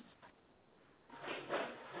tell you.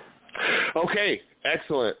 Okay,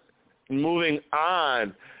 excellent. Moving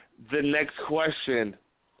on, the next question.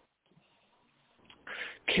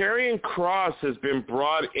 Karrion Kross has been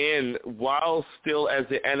brought in while still as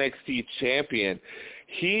the NXT champion.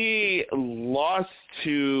 He lost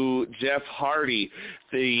to Jeff Hardy.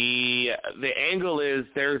 The angle is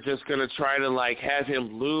they're just going to try to have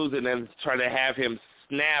him lose and then try to have him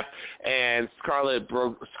snap, and Scarlett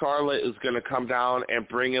is going to come down and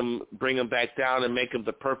bring him back down and make him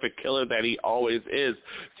the perfect killer that he always is.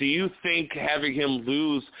 Do you think having him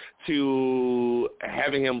lose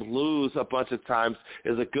a bunch of times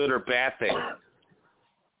is a good or bad thing?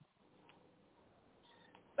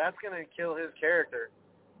 That's going to kill his character,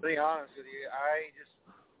 to be honest with you.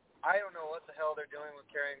 I don't know what the hell they're doing with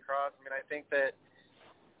Karrion Kross. I mean, I think that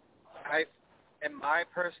in my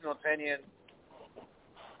personal opinion,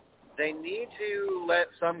 they need to let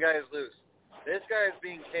some guys loose. This guy is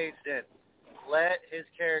being caged in. Let his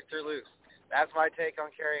character loose. That's my take on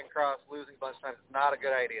Karrion Kross losing a bunch of times. It's not a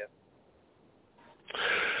good idea.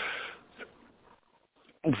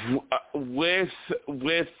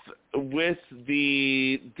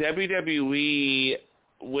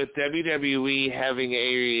 With the WWE having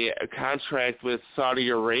a contract with Saudi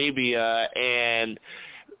Arabia and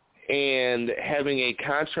having a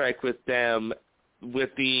contract with them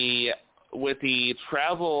with the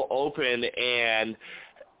travel open and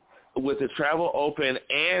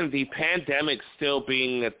the pandemic still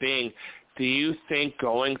being a thing, do you think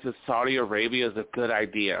going to Saudi Arabia is a good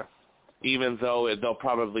idea? Even though they'll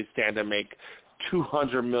probably stand to make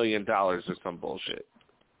 $200 million or some bullshit.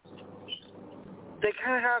 They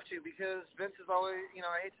kind of have to, because Vince is always,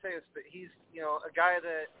 I hate to say this, but he's, a guy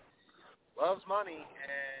that loves money,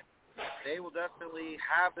 and they will definitely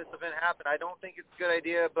have this event happen. I don't think it's a good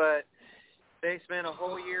idea, but they spent a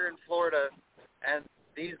whole year in Florida, and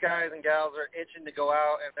these guys and gals are itching to go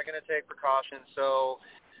out, and they're going to take precautions. So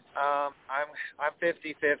I'm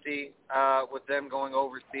 50-50 with them going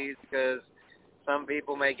overseas, because some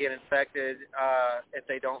people may get infected if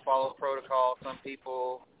they don't follow protocol. Some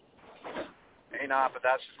people may not, but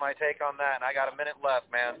that's just my take on that. And I got a minute left,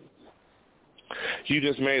 man. You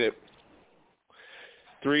just made it.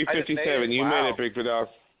 3:57. You made it, Big Vidal.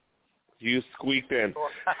 You squeaked in. Wow.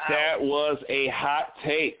 That was a hot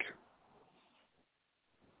take.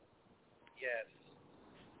 Yes.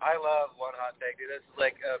 I love one hot take, dude. This is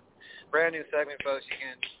like a brand new segment, folks. You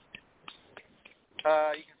can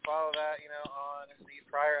follow that, on the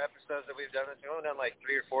prior episodes that we've done this. We've only done like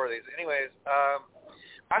 3 or 4 of these. Anyways,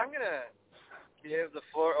 I'm going to give the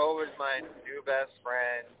floor over to my new best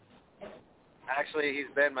friend. Actually,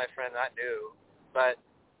 he's been my friend, not new. But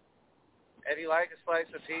if you like a slice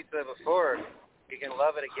of pizza before, you can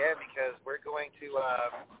love it again, because we're going to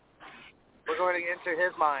enter his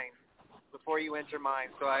mind before you enter mine.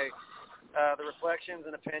 So the reflections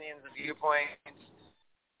and opinions and viewpoints,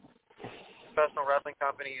 professional wrestling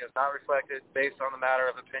company is not reflected based on the matter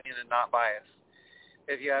of opinion and not bias.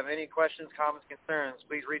 If you have any questions, comments, concerns,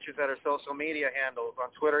 please reach us at our social media handles on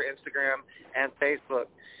Twitter, Instagram, and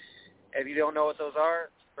Facebook. If you don't know what those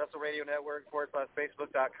are, WrestleRadioNetwork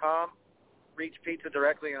 /Facebook.com. Reach Pizza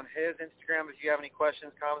directly on his Instagram if you have any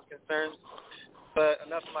questions, comments, concerns. But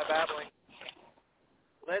enough of my babbling.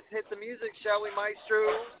 Let's hit the music, shall we,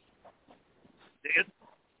 Maestro? Yes.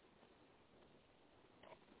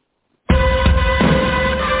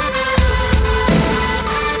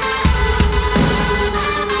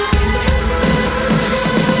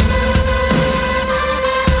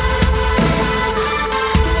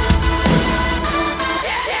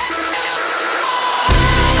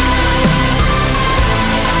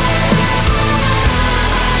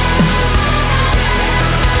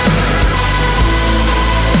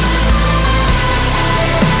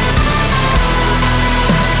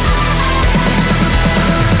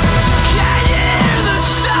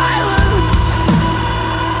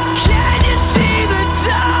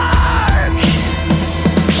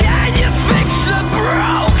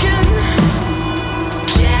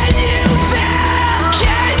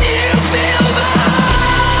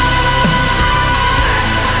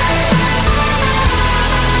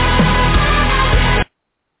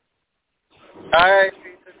 All right,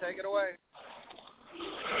 Pizza, take it away.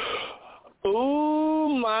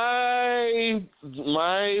 Ooh,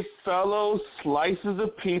 my fellow slices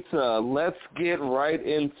of pizza. Let's get right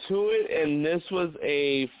into it. And this was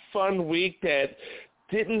a fun week that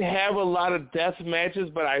didn't have a lot of death matches,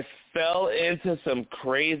 but I fell into some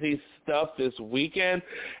crazy stuff this weekend.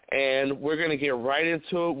 And we're going to get right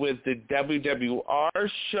into it with the WWR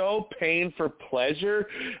show, Pain for Pleasure.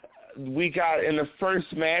 we got in the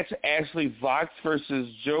first match, Ashley Vox versus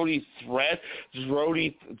Jody Threat.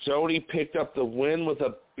 Jody picked up the win with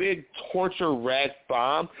a big torture rack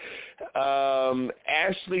bomb.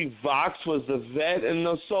 Ashley Vox was the vet, and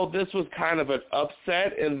so this was kind of an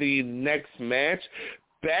upset in the next match.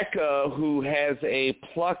 Becca, who has a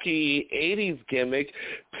plucky 80s gimmick,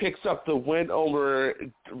 picks up the win over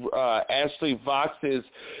Ashley Vox's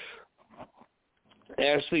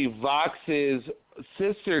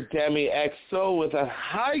sister, Demi XO, with a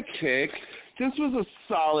high kick. This was a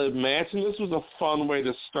solid match, and this was a fun way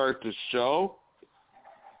to start the show.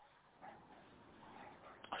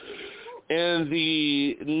 In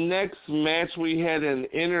the next match, we had an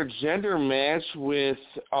intergender match with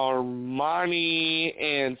Armani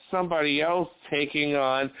and somebody else taking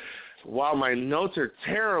on, wow, my notes are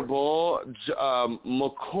terrible,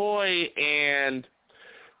 McCoy and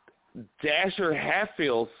Dasher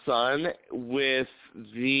Hatfield's son, with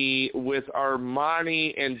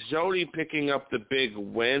Armani and Jody picking up the big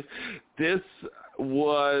win. This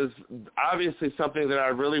was obviously something that I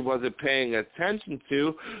really wasn't paying attention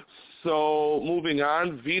to. So moving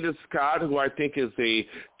on, Vita Scott, who I think is a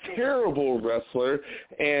terrible wrestler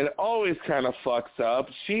and always kind of fucks up,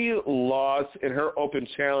 she lost in her open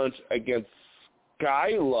challenge against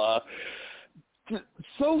Skyla.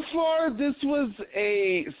 So far, this was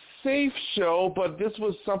a safe show, but this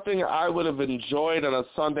was something I would have enjoyed on a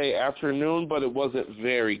Sunday afternoon, but it wasn't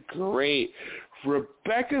very great.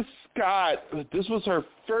 Rebecca Scott, this was her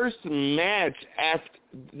first match.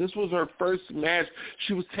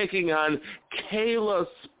 She was taking on Kayla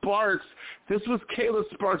Sparks. This was Kayla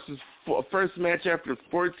Sparks' first match after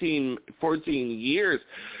 14 years.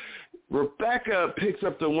 Rebecca picks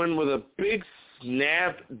up the win with a big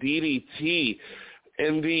snap DDT.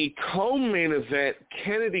 In the co-main event,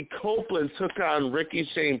 Kennedy Copeland took on Ricky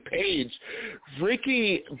Shane Page.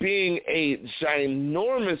 Ricky, being a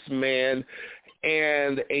ginormous man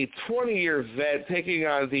and a 20-year vet, taking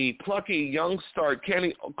on the plucky young star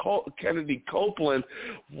Kennedy Copeland,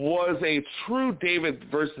 was a true David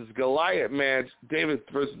versus Goliath match,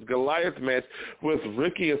 with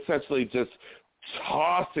Ricky essentially just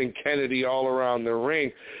tossing Kennedy all around the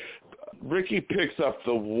ring. Ricky picks up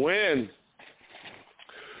the win.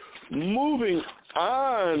 Moving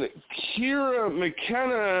on, Kira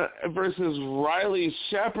McKenna versus Riley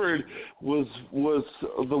Shepard was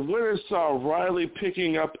the winner. Saw Riley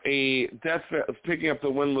picking up the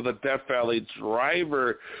win with a Death Valley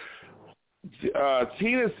driver.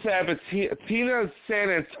 Tina San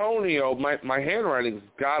Antonio, my handwriting's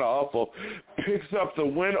god awful, picks up the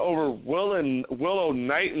win over Willow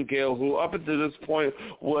Nightingale, who up until this point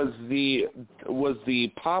was the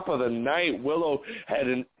pop of the night. Willow had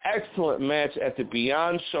an excellent match at the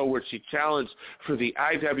Beyond show where she challenged for the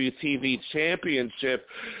IWTV Championship.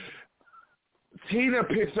 Tina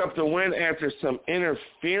picks up the win after some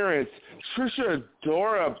interference. Trisha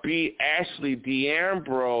Adora beat Ashley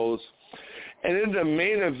D'Ambrose. And in the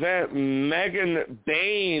main event, Megan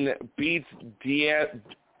Bain beats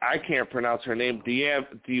I can't pronounce her name,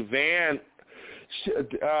 Devan.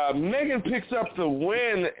 Megan picks up the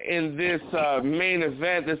win in this main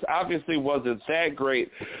event. This obviously wasn't that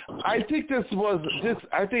great. I think this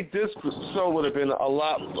show would have been a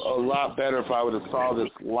lot better if I would have saw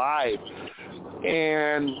this live.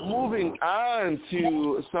 And moving on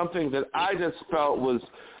to something that I just felt was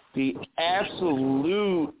the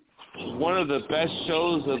absolute one of the best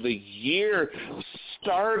shows of the year,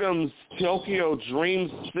 Stardom's Tokyo Dream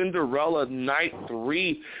Cinderella Night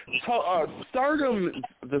 3.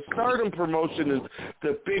 The Stardom promotion is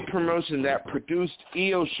the big promotion that produced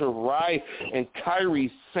Io Shirai and Kairi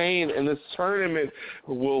Sane, and this tournament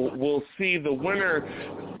will see the winner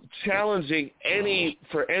challenging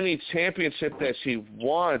for any championship that she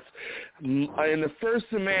wants. In the first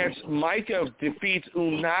match, Maika defeats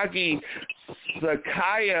Unagi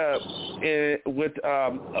Sakaya with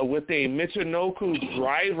a Michinoku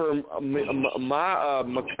driver.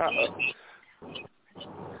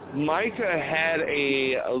 Maika had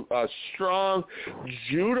a strong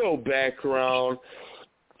judo background,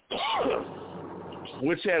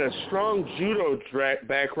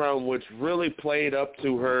 which really played up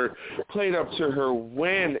to her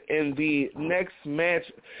win. In the next match,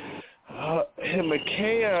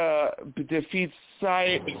 Himekaya defeats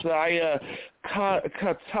Saya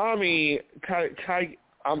Katami.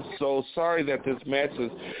 I'm so sorry that this match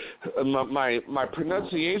is my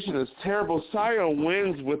pronunciation is terrible. Saya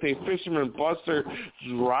wins with a Fisherman Buster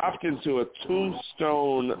dropped into a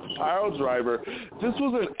tombstone pile driver. This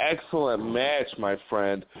was an excellent match, my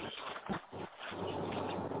friend.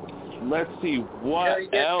 Let's see what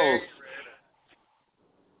else.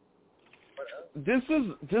 this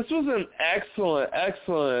was an excellent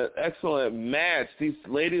match. These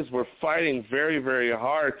ladies were fighting very, very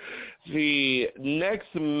hard. The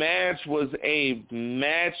next match was a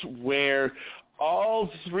match where all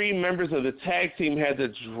three members of the tag team had to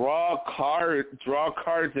draw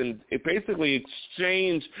cards and basically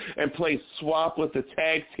exchange and play swap with the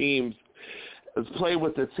tag teams. Play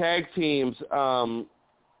with the tag teams.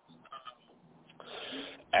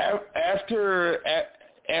 After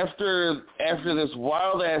this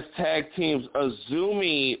wild ass tag teams,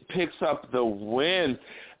 Azumi picks up the win,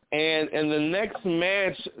 and in the next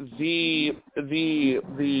match, the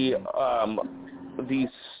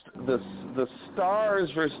Stars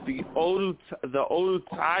versus the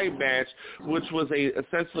Odutai match, which was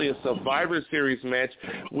essentially a Survivor Series match,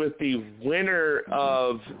 with the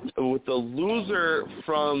loser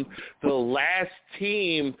from the last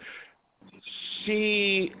team.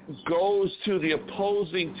 She goes to the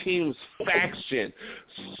opposing team's faction.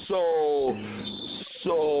 So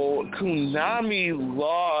Konami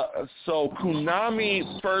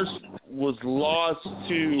first was lost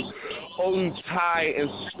to Odutai, and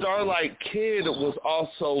Starlight Kid was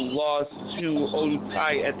also lost to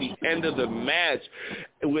Odutai at the end of the match,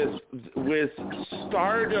 with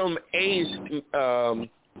Stardom Ace.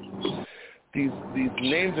 These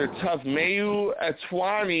names are tough. Mayu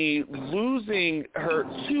Atwani losing her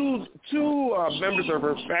two members of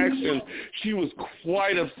her faction. She was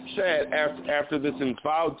quite upset after this and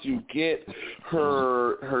vowed to get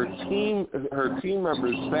her team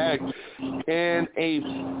members back. And a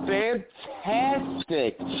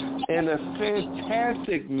fantastic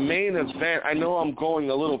main event. I know I'm going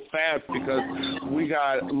a little fast because we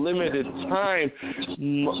got limited time.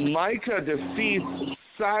 Micah defeats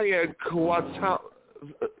Saya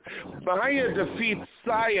defeats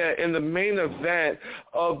Saya in the main event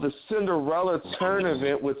of the Cinderella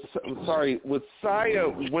tournament with Saya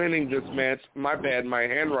winning this match. My bad, my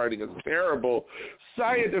handwriting is terrible.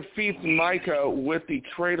 Saya defeats Micah with the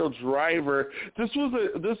Cradle Driver. This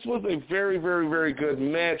was a very, very, very good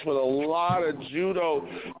match with a lot of judo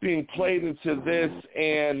being played into this,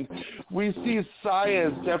 and we see Saya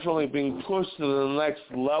is definitely being pushed to the next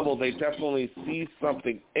level. They definitely see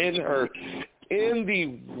something in her. In the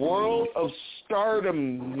World of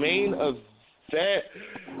Stardom main event,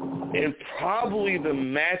 and probably the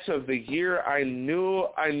match of the year. I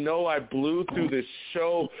know I blew through the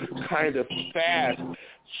show kind of fast.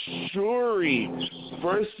 Shuri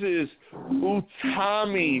versus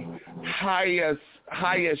Utami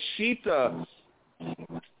Hayashita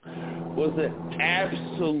was an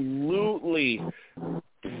absolutely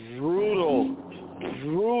brutal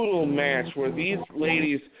match where these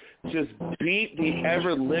ladies just beat the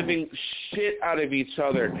ever-living shit out of each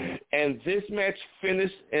other. And this match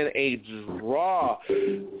finished in a draw.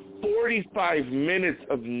 45 minutes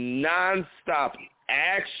of nonstop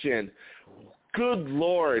action. Good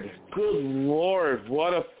Lord,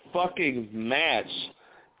 what a fucking match.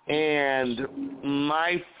 And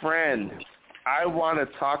my friend, I want to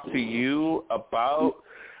talk to you about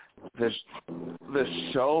the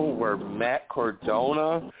show where Matt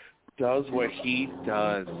Cardona does what he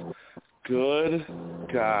does. Good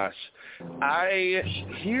gosh.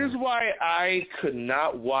 Here's why I could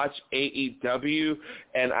not watch AEW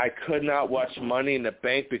and I could not watch Money in the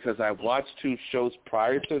Bank, because I watched two shows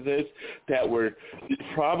prior to this that were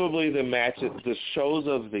probably the shows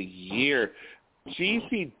of the year.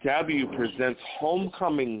 GCW presents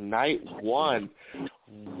Homecoming Night 1.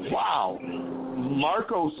 Wow.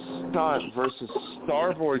 Marco Stunt versus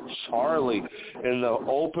Starboy Charlie in the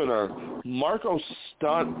opener. Marco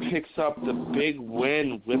Stunt picks up the big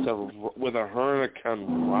win with a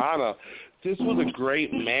Hurricane Rana. This was a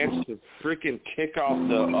great match to freaking kick off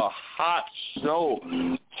a hot show.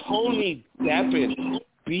 Tony Deppen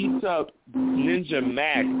beats up Ninja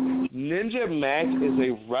Mac. Ninja Mac is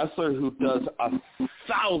a wrestler who does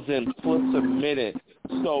 1,000 flips a minute.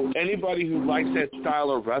 So anybody who likes that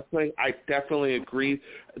style of wrestling, I definitely agree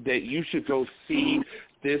that you should go see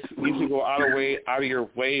this. You should go out of your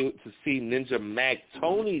way to see Ninja Mac.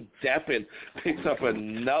 Tony Deppen picks up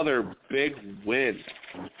another big win.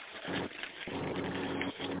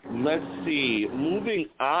 Let's see. Moving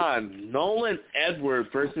on, Nolan Edward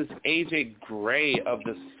versus AJ Gray of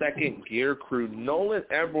the Second Gear Crew. Nolan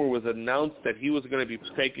Edward was announced that he was going to be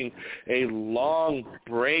taking a long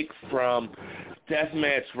break from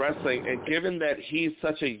deathmatch wrestling, and given that he's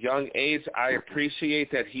such a young age, I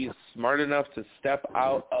appreciate that he's smart enough to step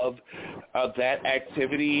out of that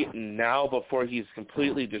activity now before he's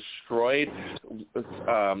completely destroyed.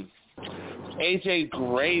 AJ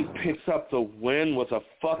Gray picks up the win with a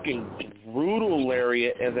fucking brutal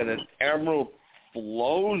lariat and then an Emerald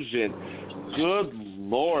explosion. Good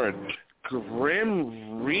Lord.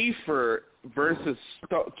 Grim Reaper versus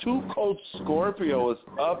Two Cold Scorpio is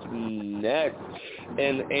up next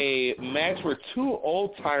in a match where two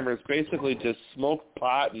old-timers basically just smoke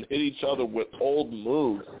pot and hit each other with old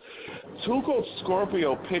moves. Two Cold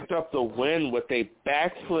Scorpio picked up the win with a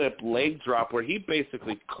backflip leg drop where he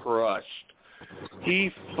basically crushed.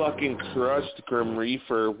 He fucking crushed Grim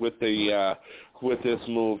Reaper with this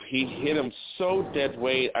move. He hit him so dead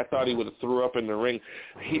weight, I thought he would have threw up in the ring.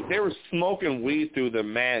 They were smoking weed through the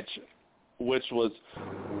match, which was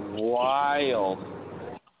wild.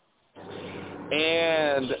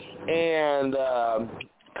 And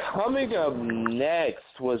coming up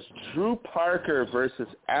next was Drew Parker versus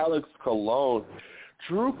Alex Colon.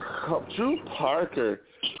 Drew Parker,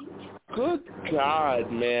 good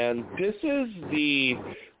God, man. This is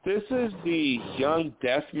the young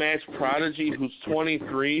deathmatch prodigy who's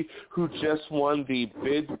 23, who just won the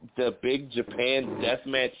Big Japan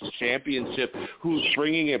Deathmatch Championship, who's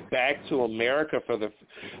bringing it back to America for the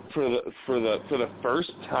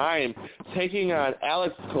first time, taking on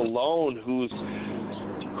Alex Colon, who's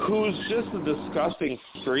just a disgusting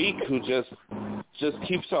freak who just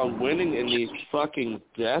keeps on winning in these fucking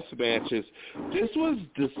death matches. This was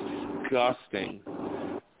disgusting.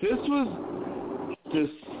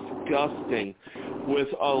 Disgusting, with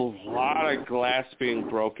a lot of glass being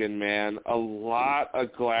broken, man. A lot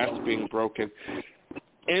of glass being broken.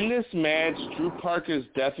 In this match, Drew Parker's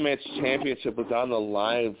Deathmatch Championship was on the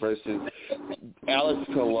line versus Alex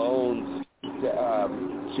Colon's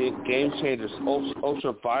Game Changers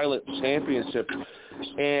Ultraviolet Championship.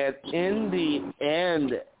 And in the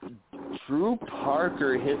end, Drew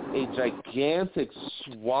Parker hits a gigantic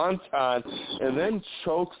swanton and then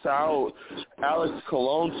chokes out Alex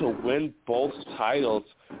Colon to win both titles.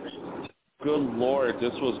 Good Lord,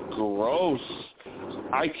 this was gross.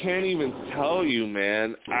 I can't even tell you,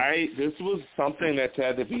 man. This was something that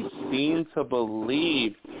had to be seen to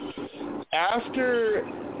believe. After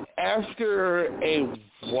a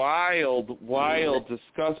wild,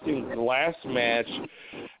 disgusting glass match,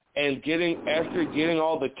 and after getting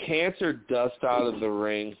all the cancer dust out of the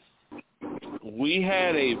ring, we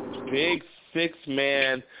had a big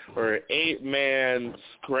 6-man or 8-man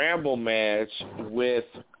scramble match with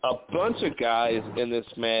a bunch of guys in this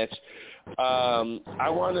match. I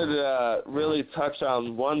wanted to really touch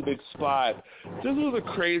on one big spot. This was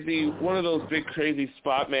one of those big crazy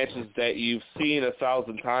spot matches that you've seen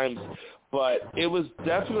 1,000 times, but it was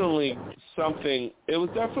definitely something. It was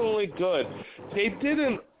definitely good. They did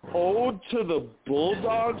an ode to the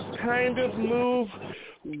Bulldogs kind of move,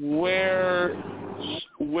 where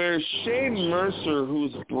Shane Mercer,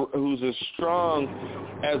 who's as strong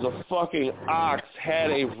as a fucking ox, had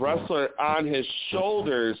a wrestler on his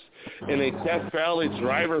shoulders in a Death Valley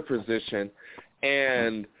driver position,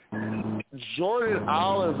 and Jordan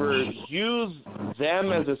Oliver used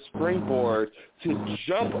them as a springboard to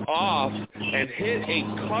jump off and hit a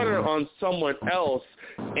cutter on someone else,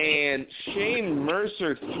 and Shane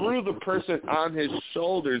Mercer threw the person on his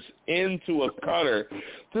shoulders into a cutter.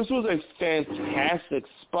 This was a fantastic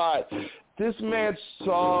spot. This match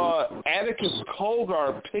saw Atticus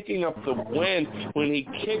Cogar picking up the win when he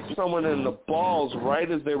kicked someone in the balls right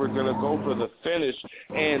as they were going to go for the finish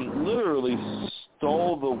and literally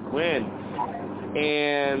stole the win.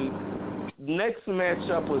 And next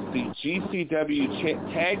matchup was the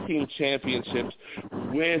GCW Tag Team Championships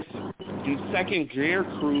with the Second Gear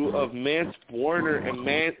crew of Mance Warner and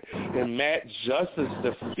Matt Justice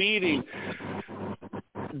defeating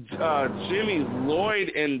Jimmy Lloyd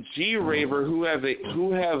and G-Raver, who have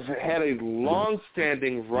had a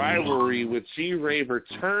long-standing rivalry, with G-Raver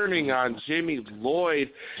turning on Jimmy Lloyd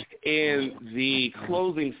in the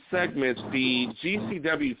closing segment. The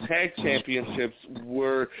GCW Tag Championships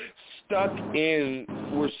were stuck in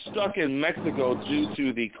Mexico due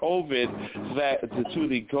to the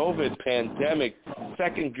COVID pandemic.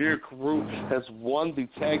 Second Gear Crew has won the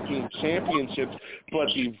Tag Team Championships, but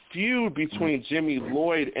the feud between Jimmy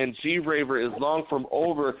Lloyd and G-Raver is long from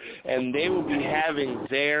over, and they will be having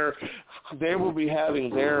their match. They will be having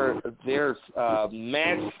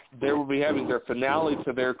their finale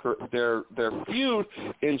to their feud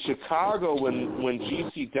in Chicago when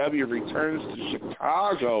GCW returns to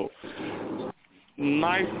Chicago.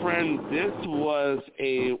 My friend, this was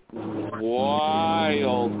a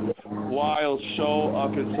wild show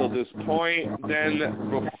up until this point. Then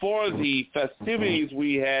before the festivities,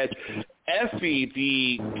 we had Effie,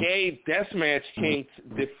 the gay deathmatch king,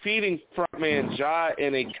 defeating frontman Ja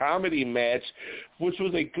in a comedy match, which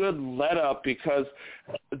was a good let-up because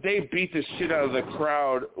they beat the shit out of the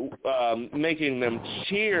crowd, making them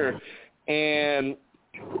cheer. And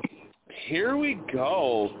here we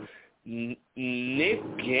go.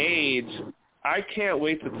 Nick Gage. I can't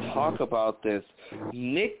wait to talk about this.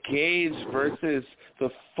 Nick Gage versus the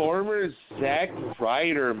former Zack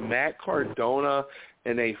Ryder, Matt Cardona,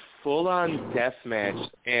 in a full-on death match.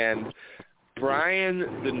 And Brian,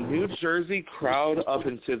 the New Jersey crowd up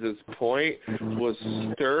until this point was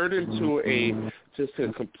stirred into a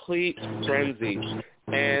complete frenzy.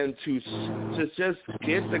 And to just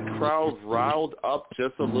get the crowd riled up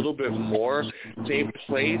just a little bit more, they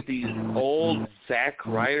played the old Zack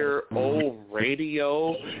Ryder old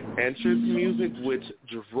radio entrance music, which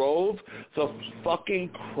drove the fucking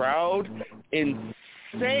crowd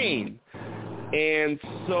insane. And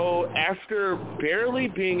so after barely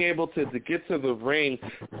being able to get to the ring,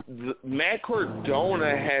 Matt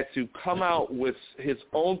Cardona had to come out with his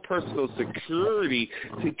own personal security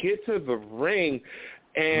to get to the ring.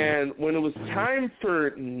 And when it was time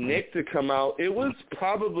for Nick to come out, it was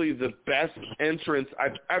probably the best entrance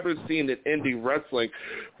I've ever seen in indie wrestling,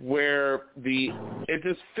 where it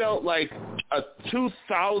just felt like a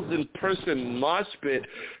 2,000-person mosh pit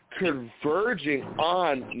converging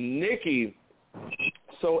on Nikki.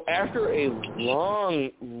 So after a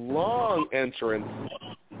long entrance,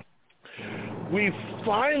 we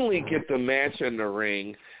finally get the match in the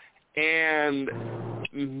ring, and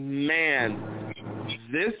man,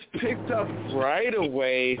 this picked up right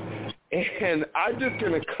away, and I'm just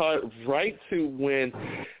gonna cut right to when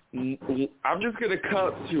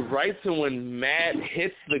Matt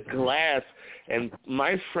hits the glass. And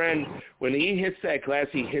my friend, when he hits that glass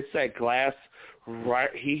right.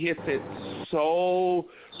 He hits it so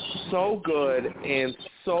good and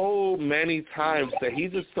so many times that he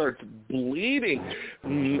just starts bleeding.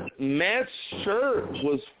 Matt's shirt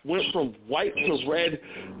went from white to red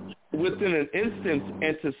within an instant,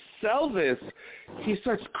 and to sell this, he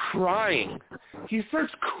starts crying. He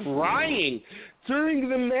starts crying during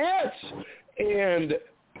the match, and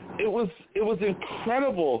it was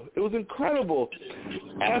incredible. It was incredible.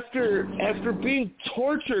 After being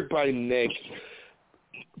tortured by Nick,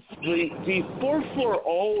 the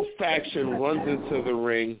 440 faction runs into the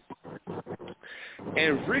ring,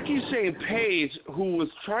 and Ricky Shane Page, who was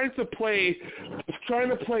trying to play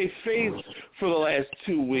face for the last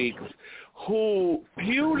 2 weeks, who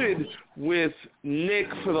feuded with Nick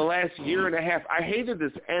for the last year and a half. I hated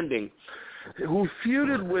this ending. Who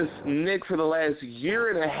feuded with Nick for the last year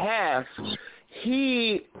and a half.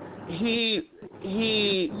 He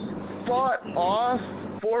fought off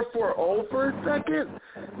 440 for a second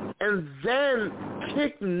and then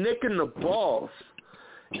kicked Nick in the balls.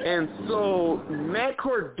 And so Matt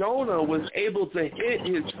Cardona was able to hit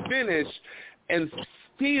his finish and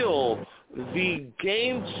steal the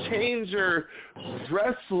Game Changer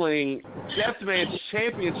Wrestling Deathmatch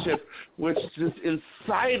Championship, which just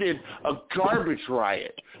incited a garbage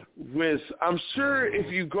riot. I'm sure if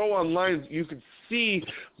you go online, you could see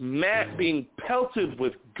Matt being pelted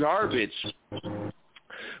with garbage.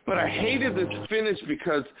 But I hated this finish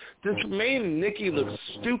because this made Nikki look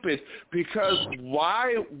stupid, because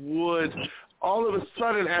why would all of a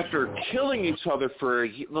sudden, after killing each other for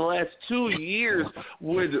the last 2 years,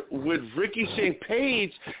 would Ricky Shane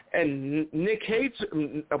Page and Nick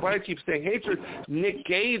Hatred, why I keep saying Hatred, Nick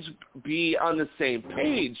Gage be on the same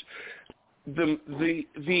page?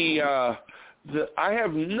 I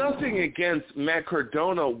have nothing against Matt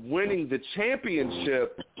Cardona winning the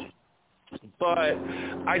championship, but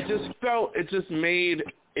I just felt it just made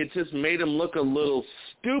him look a little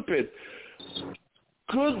stupid.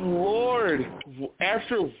 Good Lord!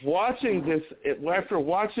 After watching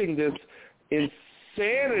this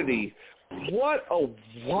insanity, what a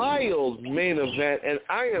wild main event! And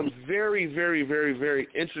I am very, very, very, very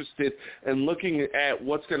interested in looking at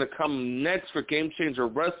what's going to come next for Game Changer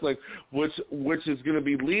Wrestling, which is going to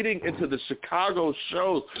be leading into the Chicago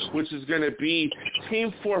show, which is going to be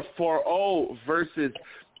Team 440 versus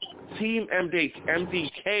Team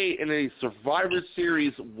MDK in a Survivor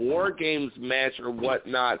Series War Games match or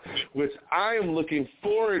whatnot, which I am looking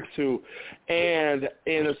forward to. And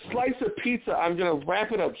in a slice of pizza, I'm going to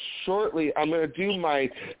wrap it up shortly. I'm going to do my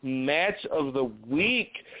match of the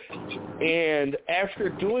week. And after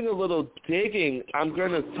doing a little digging, I'm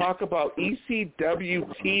going to talk about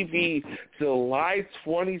ECW TV July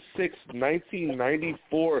 26,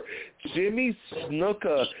 1994. Jimmy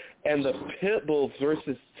Snuka and the Pitbulls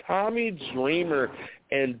versus Tommy Dreamer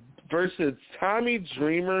and versus Tommy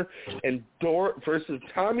Dreamer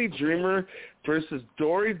versus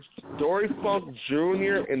Dory Funk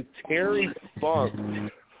Jr. and Terry Funk.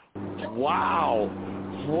 Wow,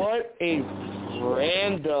 what a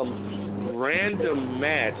random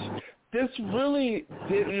match. This really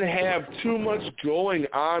didn't have too much going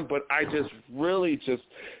on, but I really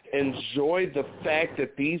enjoyed the fact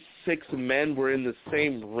that these 6 men were in the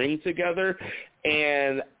same ring together.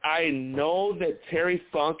 And I know that Terry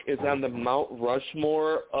Funk is on the Mount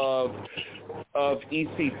Rushmore of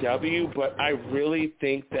ECW, but I really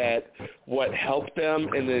think that what helped them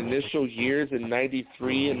in the initial years in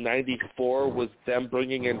 93 and 94 was them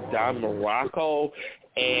bringing in Don Morocco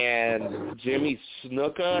and Jimmy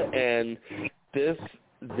Snuka, and this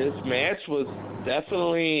match was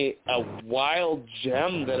definitely a wild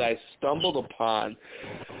gem that I stumbled upon.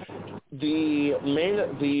 The main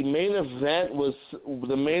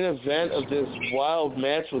event of this wild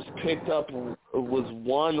match was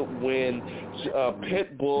won when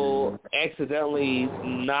Pitbull accidentally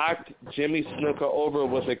knocked Jimmy Snuka over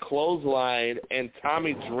with a clothesline, and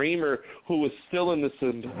Tommy Dreamer, who was still in the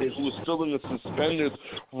suspenders,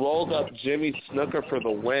 rolled up Jimmy Snuka for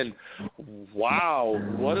the win. Wow,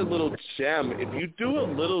 what a little gem! If you do a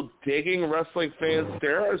little digging, wrestling fans,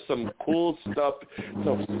 there are some cool stuff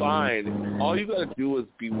to find. All you gotta do is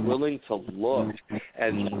be willing to look,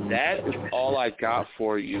 and that is all I got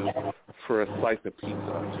for you for a slice of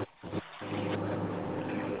pizza.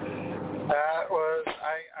 That was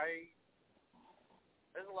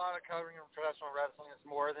there's a lot of covering of professional wrestling. It's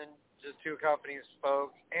more than just 2 companies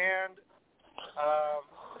spoke. And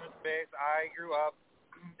I grew up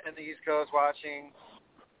in the East Coast watching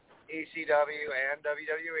ECW and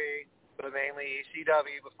WWE, but mainly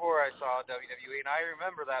ECW before I saw WWE. And I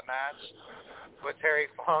remember that match with Terry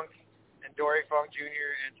Funk and Dory Funk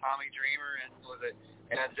Jr. and Tommy Dreamer and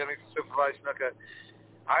Jimmy Superfly Snuka.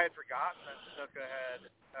 I had forgotten that Snuka had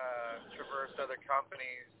traversed other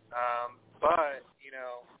companies, but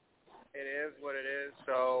it is what it is.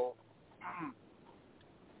 So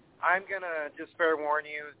I'm gonna just fair warn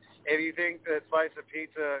you: if you think that Slice of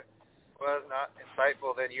Pizza was not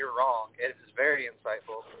insightful, then you're wrong. It is very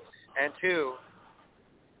insightful. And 2,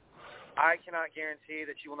 I cannot guarantee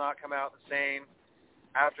that you will not come out the same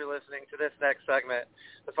after listening to this next segment.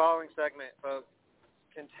 The following segment, folks,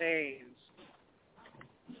 contains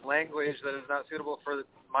language that is not suitable for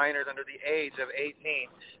minors under the age of 18,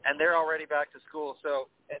 and they're already back to school. So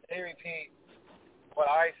if they repeat what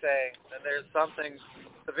I say, then there's something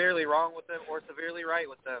severely wrong with them or severely right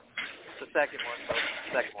with them. The second one, folks.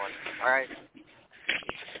 The second one. All right?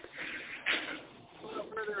 Without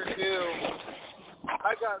further ado,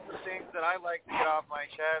 I've got some things that I like to get off my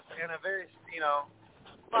chest in a very,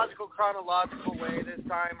 logical, chronological way this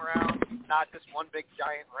time around, not just one big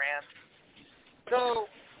giant rant. So,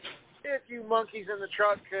 if you monkeys in the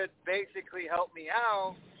truck could basically help me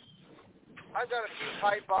out, I've got a few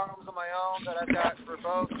pipe bombs of my own that I've got for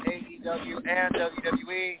both AEW and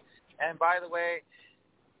WWE. And by the way,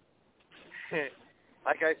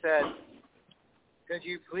 like I said, could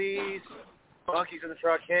you please, monkeys in the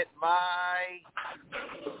truck, hit my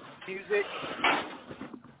music?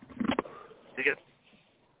 Because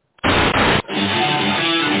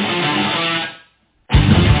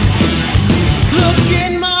look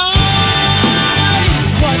in my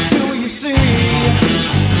eyes, what do you see?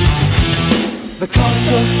 The cost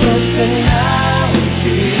of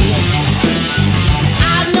personality.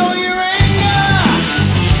 I know your anger,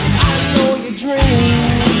 I know your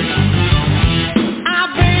dreams.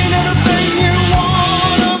 I've been everything you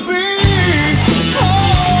wanna be.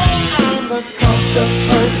 Oh, I'm the cost of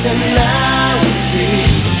personality.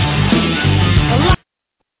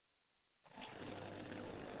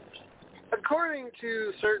 According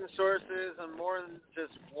to certain sources, and more than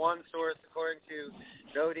just one source, according to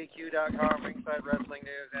NoDQ.com, Ringside Wrestling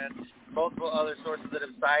News, and multiple other sources that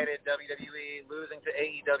have cited WWE losing to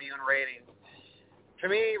AEW in ratings.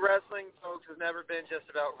 To me, wrestling, folks, has never been just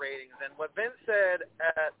about ratings. And what Vince said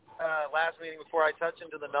at last meeting before I touch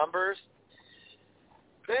into the numbers,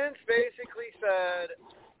 Vince basically said,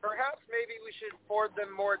 perhaps maybe we should afford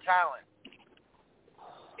them more talent.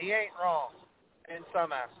 He ain't wrong in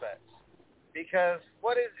some aspects. Because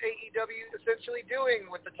what is AEW essentially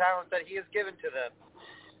doing with the talent that he has given to them?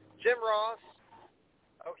 Jim Ross,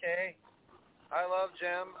 okay, I love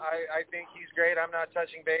Jim. I think he's great. I'm not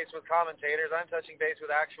touching base with commentators. I'm touching base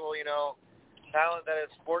with actual, talent that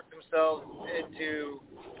has worked themselves into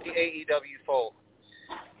the AEW fold.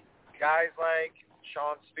 Guys like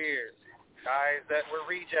Shawn Spears, guys that were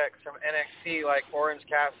rejects from NXT like Orange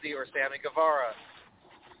Cassidy or Sammy Guevara,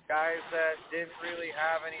 guys that didn't really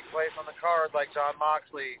have any place on the card, like Jon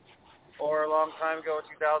Moxley, or a long time ago in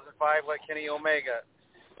 2005, like Kenny Omega.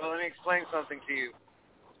 Well, let me explain something to you.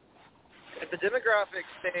 If the demographic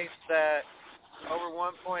states that over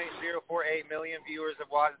 1.048 million viewers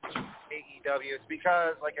have watched AEW, it's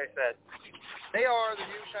because, like I said, they are the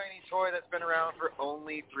new shiny toy that's been around for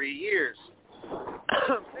only 3 years.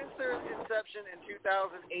 Since their inception in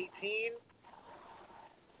 2018,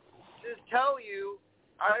 just tell you,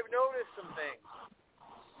 I've noticed some things.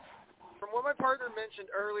 From what my partner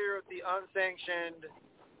mentioned earlier with the unsanctioned,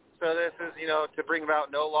 so this is, to bring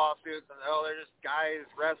about no lawsuits, and they're just guys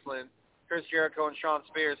wrestling, Chris Jericho and Shawn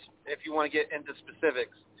Spears, if you want to get into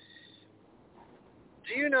specifics.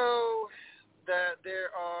 Do you know that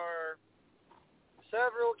there are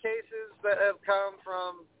several cases that have come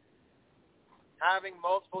from having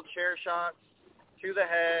multiple chair shots to the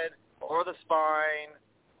head or the spine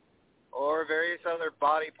or various other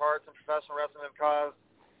body parts in professional wrestling have caused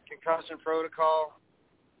concussion protocol?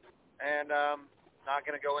 And not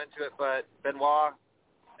going to go into it, but Benoit,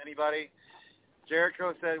 anybody?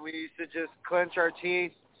 Jericho said we used to just clench our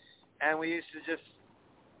teeth and we used to just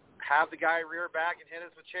have the guy rear back and hit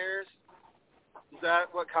us with chairs. Is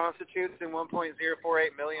that what constitutes in 1.048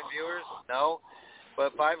 million viewers? No.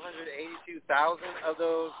 But 582,000 of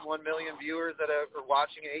those 1 million viewers that are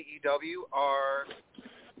watching AEW are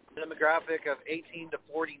demographic of 18 to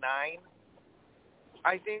 49.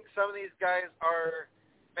 I think some of these guys are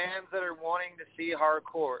fans that are wanting to see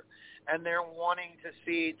hardcore, and they're wanting to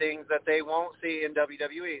see things that they won't see in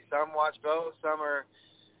WWE. Some watch both. Some are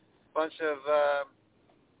a bunch of,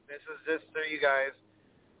 this is just for you guys.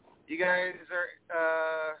 You guys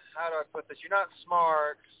are, how do I put this? You're not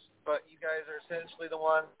smart, but you guys are essentially the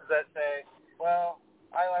ones that say, well,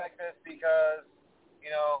 I like this because,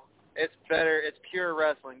 it's better. It's pure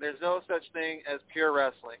wrestling. There's no such thing as pure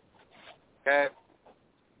wrestling. Okay?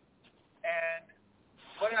 And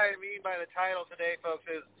what I mean by the title today, folks,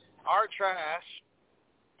 is our trash,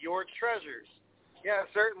 your treasures. Yeah,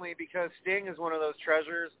 certainly, because Sting is one of those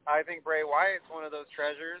treasures. I think Bray Wyatt's one of those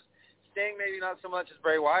treasures. Sting maybe not so much as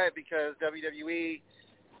Bray Wyatt, because WWE,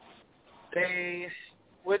 there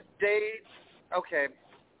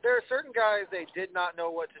are certain guys they did not know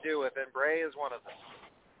what to do with, and Bray is one of them.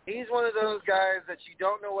 He's one of those guys that you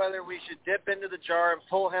don't know whether we should dip into the jar and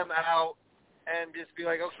pull him out and just be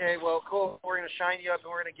like, okay, well, cool, we're going to shine you up and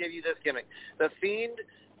we're going to give you this gimmick. The Fiend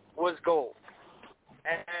was gold.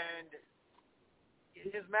 And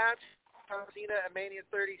his match, John Cena at Mania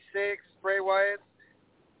 36, Bray Wyatt,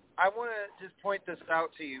 I want to just point this out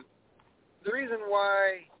to you. The reason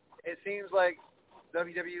why it seems like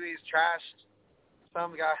WWE's trashed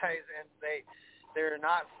some guys and they're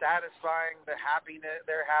not satisfying their happiness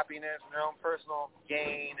and their own personal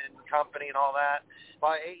gain and company and all that,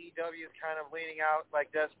 while AEW is kind of leaning out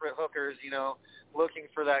like desperate hookers,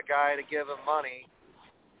 looking for that guy to give them money.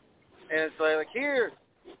 And it's like, here,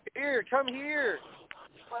 come here.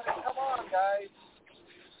 Like, come on, guys.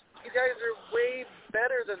 You guys are way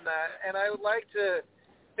better than that, and I would like to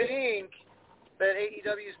think that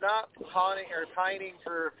AEW is not pining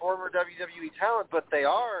for former WWE talent, but they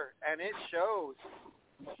are, and it shows.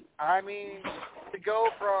 I mean, to go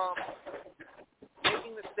from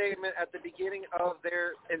making the statement at the beginning of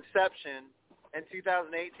their inception in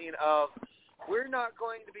 2018 of, we're not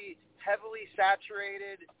going to be heavily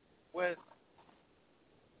saturated with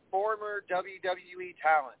former WWE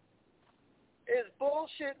talent, is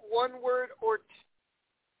bullshit, one word or two.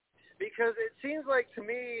 Because it seems like to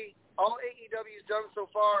me, all AEW's done so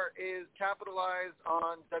far is capitalize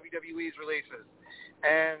on WWE's releases.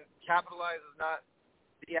 And capitalize is not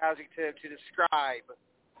the adjective to describe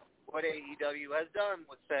what AEW has done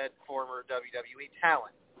with said former WWE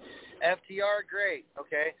talent. FTR, great,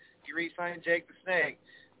 okay? You re-signed Jake the Snake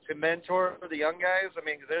to mentor the young guys. I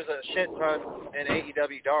mean, there's a shit ton in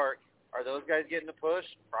AEW Dark. Are those guys getting a push?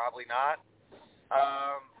 Probably not.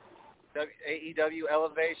 AEW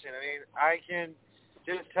Elevation. I mean, I can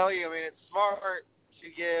just tell you, it's smart to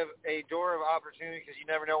give a door of opportunity because you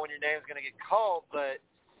never know when your name's going to get called, but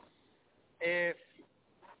if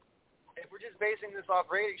we're just basing this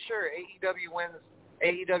off ratings, sure, AEW wins.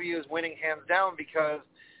 AEW is winning hands down because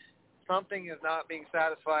something is not being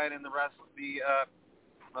satisfied in the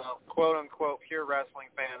quote-unquote pure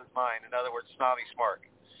wrestling fan's mind. In other words, snobby smart.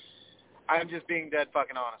 I'm just being dead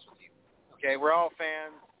fucking honest with you. Okay, we're all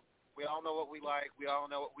fans. We all know what we like. We all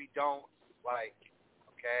know what we don't like.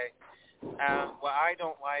 Okay? What I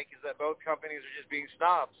don't like is that both companies are just being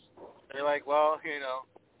snobs. They're like, well,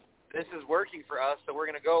 this is working for us, so we're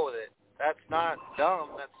going to go with it. That's not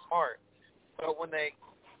dumb. That's smart. But when they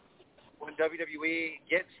when WWE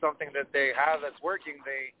gets something that they have that's working,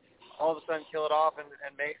 they all of a sudden kill it off and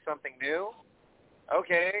make something new.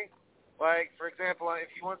 Okay. Like, for example,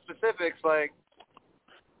 if you want specifics, like,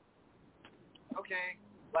 okay,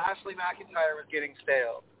 Lashley McIntyre was getting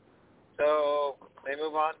stale. So they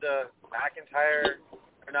move on to McIntyre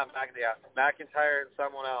and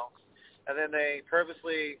someone else. And then they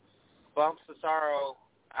purposely bump Cesaro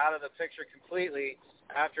out of the picture completely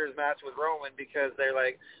after his match with Roman because they're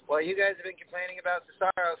like, well, you guys have been complaining about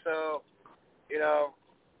Cesaro, so, you know,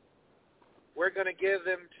 we're going to give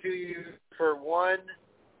them to you for one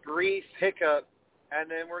brief hiccup,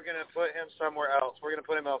 and then we're going to put him somewhere else. We're going to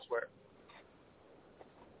put him elsewhere.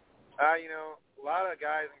 You know, a lot of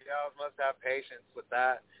guys and gals must have patience with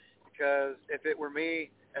that because if it were me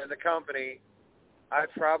and the company, I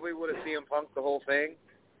probably would have CM Punk'd the whole thing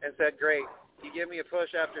and said, great, you give me a push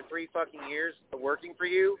after 3 fucking years of working for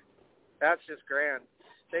you, that's just grand.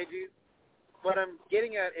 They do. What I'm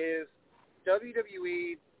getting at is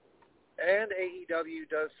WWE and AEW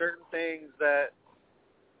does certain things that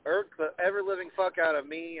irk the ever-living fuck out of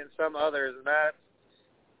me and some others, and that's,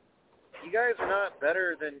 you guys are not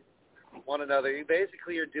better than one another. You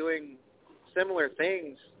basically are doing similar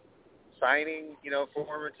things, signing, you know,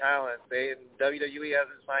 former talent. WWE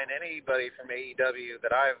hasn't signed anybody from AEW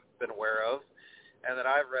that I've been aware of and that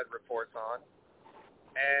I've read reports on.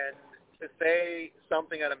 And to say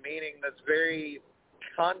something at a meeting that's very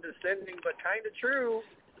condescending but kind of true,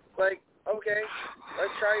 like, okay,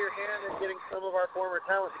 let's try your hand at getting some of our former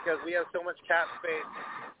talent because we have so much cap space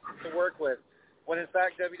to work with. When in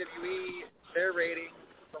fact WWE, their ratings,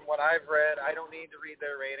 from what I've read, I don't need to read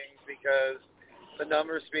their ratings because the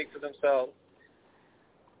numbers speak for themselves.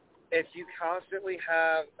 If you constantly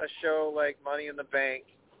have a show like Money in the Bank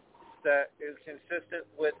that is consistent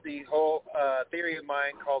with the whole theory of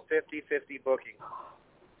mine called 50-50 booking,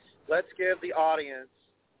 let's give the audience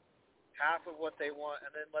half of what they want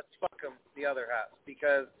and then let's fuck them the other half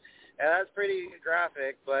because, and that's pretty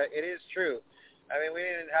graphic, but it is true. I mean, we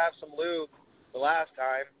didn't have some lube the last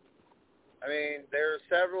time. I mean, there are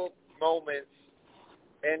several moments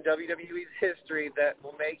in WWE's history that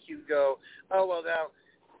will make you go, oh, well, now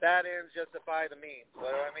that ends justify the means.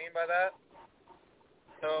 What do I mean by that?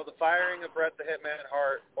 So the firing of Bret the Hitman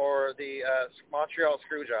Hart or the Montreal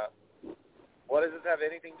Screwjob, what does this have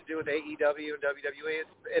anything to do with AEW and WWE?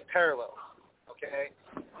 It parallels, okay?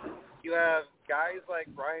 You have guys like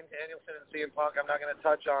Bryan Danielson and CM Punk I'm not going to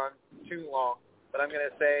touch on too long, but I'm going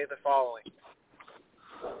to say the following.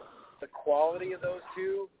 The quality of those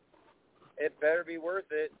two, it better be worth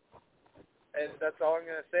it. And that's all I'm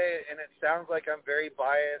going to say. And it sounds like I'm very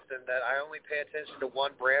biased and that I only pay attention to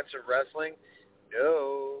one branch of wrestling.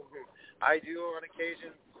 No. I do on occasion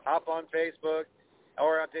hop on Facebook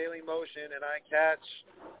or on Daily Motion and I catch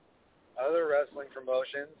other wrestling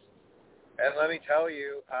promotions. And let me tell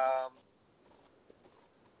you,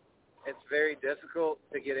 it's very difficult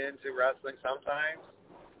to get into wrestling sometimes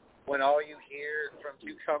when all you hear from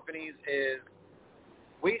two companies is,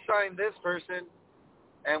 we signed this person,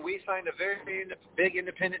 and we signed a very big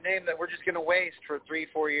independent name that we're just going to waste for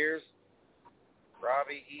 3-4 years.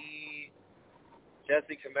 Robbie E.,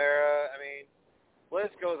 Jesse Camara, I mean,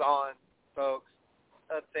 list goes on, folks,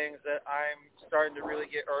 of things that I'm starting to really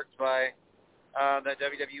get irked by that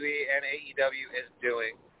WWE and AEW is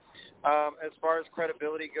doing. As far as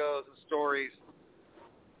credibility goes and stories,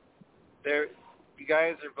 you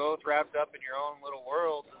guys are both wrapped up in your own little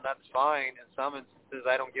world, and that's fine. In some instances,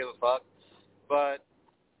 I don't give a fuck. But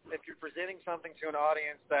if you're presenting something to an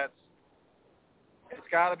audience it's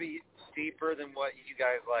got to be deeper than what you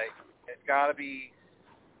guys like. It's got to be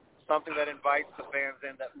something that invites the fans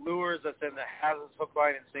in, that lures us in, that has us hook,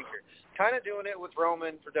 line, and sinker. Kind of doing it with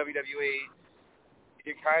Roman for WWE.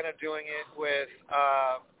 You're kind of doing it with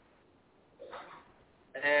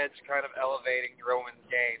Edge, kind of elevating Roman's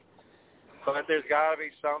game. But there's got to be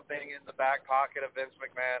something in the back pocket of Vince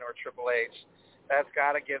McMahon or Triple H that's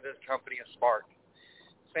got to give this company a spark.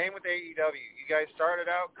 Same with AEW. You guys started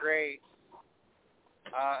out great,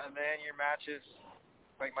 and then your matches,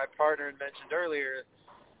 like my partner had mentioned earlier,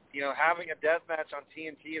 you know, having a death match on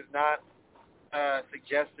TNT is not a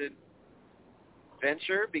suggested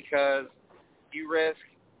venture because you risk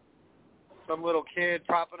some little kid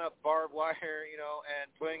propping up barbed wire, you know,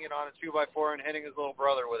 and putting it on a 2x4 and hitting his little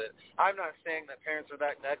brother with it. I'm not saying that parents are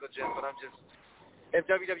that negligent, but I'm just, if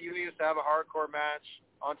WWE used to have a hardcore match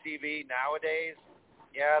on TV nowadays,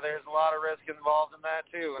 yeah, there's a lot of risk involved in that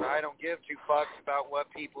too, and I don't give two fucks about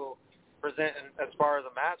what people present as far as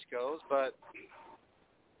a match goes, but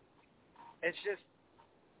it's just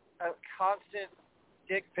a constant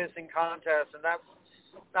dick-pissing contest, and that's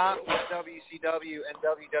not what WCW and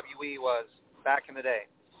WWE was back in the day.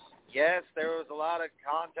 Yes, there was a lot of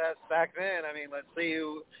contests back then. I mean, let's see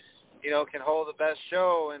who, can hold the best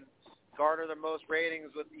show and garner the most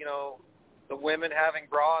ratings with, the women having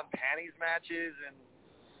bra and panties matches and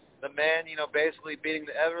the men, basically beating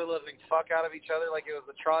the ever-living fuck out of each other like it was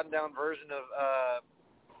the trodden-down version of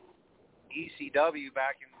ECW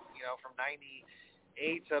back in, from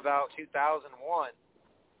 98 to about 2001.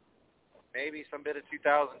 Maybe some bit of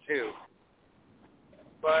 2002.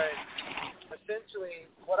 But essentially,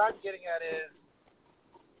 what I'm getting at is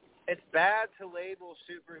it's bad to label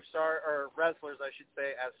superstar or wrestlers, I should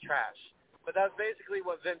say, as trash. But that's basically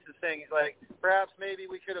what Vince is saying. He's like, perhaps maybe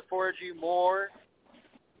we could afford you more.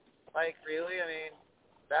 Like, really? I mean,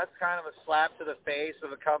 that's kind of a slap to the face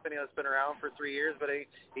of a company that's been around for 3 years, but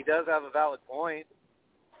he does have a valid point.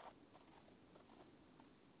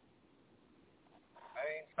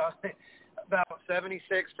 I mean, about 76%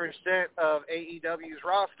 of AEW's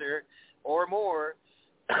roster or more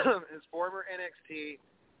is former NXT,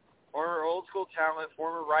 former old school talent,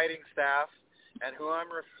 former writing staff, and who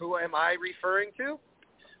am I referring to?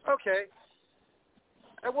 Okay.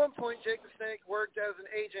 At one point, Jake the Snake worked as an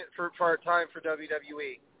agent for part-time for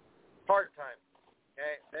WWE. Part-time.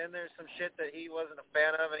 Okay? Then there's some shit that he wasn't a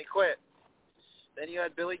fan of, and he quit. Then you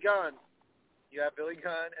had Billy Gunn. You have Billy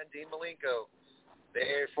Gunn and Dean Malenko.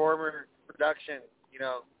 They're former production,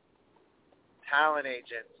 talent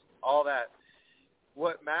agents, all that.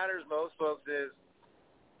 What matters most, folks, is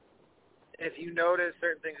if you notice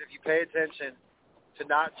certain things, if you pay attention to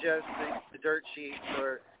not just the dirt sheets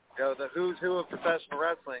or the who's who of professional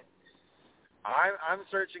wrestling, I'm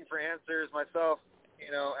searching for answers myself,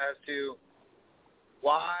 as to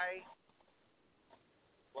why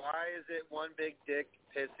is it one big dick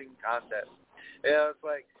pissing contest? It's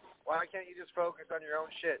like, why can't you just focus on your own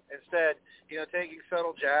shit instead? Taking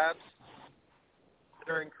subtle jabs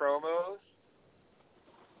during promos,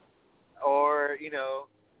 or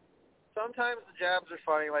sometimes the jabs are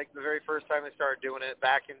funny. Like the very first time they started doing it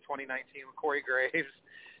back in 2019 with Corey Graves.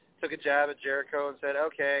 Took a jab at Jericho and said,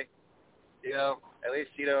 okay, at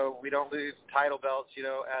least, we don't lose title belts,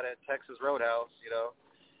 at a Texas Roadhouse,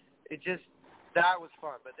 It just, that was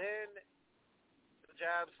fun. But then the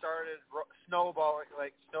jab started snowballing,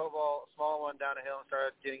 small one down a hill and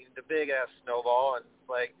started getting into big-ass snowball. And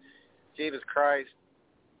like, Jesus Christ,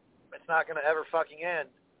 it's not going to ever fucking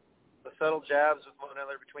end. The subtle jabs with one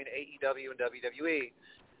another between AEW and WWE.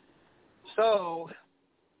 So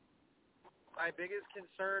my biggest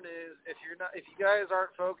concern is if you guys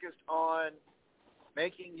aren't focused on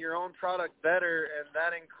making your own product better, and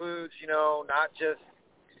that includes, not just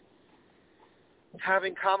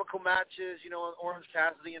having comical matches, Orange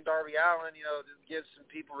Cassidy and Darby Allin, to give some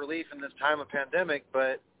people relief in this time of pandemic,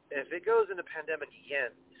 but if it goes into pandemic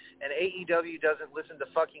again and AEW doesn't listen to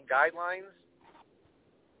fucking guidelines,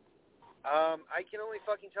 I can only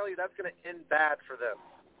fucking tell you that's going to end bad for them.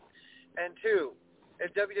 And two,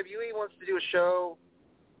 if WWE wants to do a show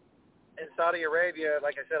in Saudi Arabia,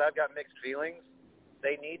 like I said, I've got mixed feelings.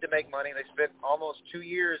 They need to make money. They spent almost 2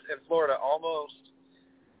 years in Florida, almost.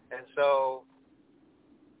 And so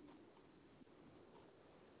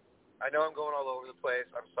I know I'm going all over the place.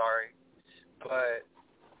 I'm sorry. But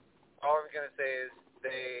all I'm going to say is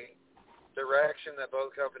the direction that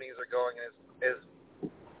both companies are going is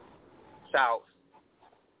south.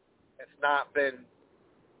 It's not been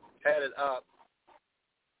headed up.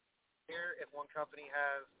 If one company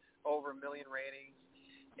has over 1 million ratings,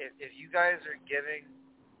 if you guys are giving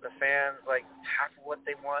the fans like half of what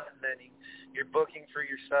they want, and then you're booking for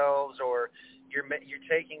yourselves, or you're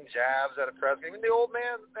taking jabs at a press game, and the old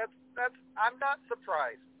man, that's I'm not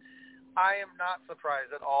surprised. I am not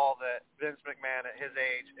surprised at all that Vince McMahon at his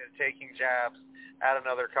age is taking jabs at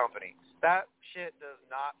another company. That shit does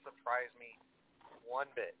not surprise me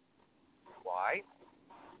one bit. Why?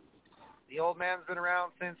 The old man's been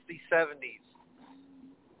around since the 70s,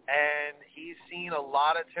 and he's seen a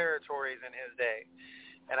lot of territories in his day.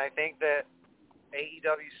 And I think that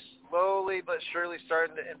AEW slowly but surely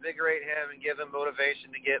starting to invigorate him and give him motivation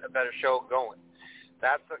to get a better show going.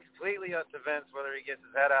 That's completely up to Vince whether he gets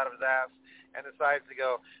his head out of his ass and decides to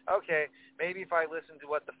go, okay, maybe if I listen to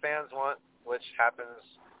what the fans want, which happens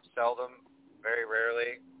seldom, very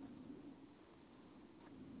rarely,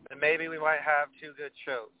 then maybe we might have 2 good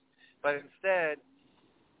shows. But instead,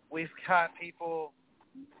 we've got people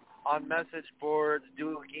on message boards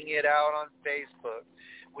duking it out on Facebook.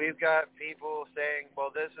 We've got people saying, well,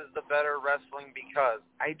 this is the better wrestling because.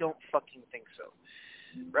 I don't fucking think so.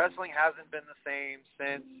 Wrestling hasn't been the same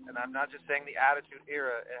since, and I'm not just saying the Attitude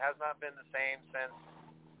Era, it has not been the same since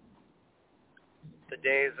the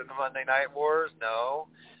days of the Monday Night Wars? No.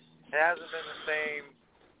 It hasn't been the same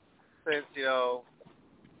since,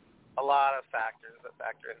 a lot of factors that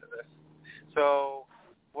factor into this. So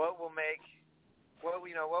what would make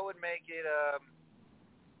it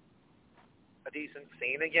a decent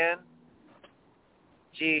scene again?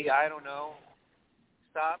 Gee, I don't know.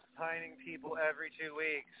 Stop signing people every 2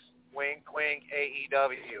 weeks. Wink, wink,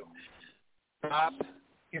 AEW. Stop.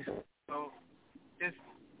 Just,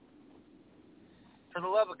 for the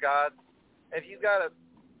love of God, if you got a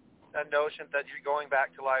notion that you're going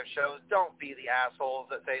back to live shows, don't be the assholes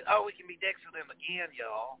that say, oh, we can be dicks for them again,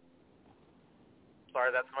 y'all. Sorry,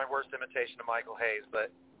 that's my worst imitation of Michael Hayes,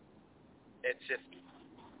 but it's just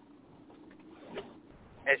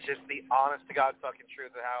the honest to God fucking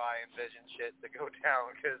truth of how I envision shit to go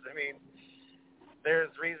down. Because,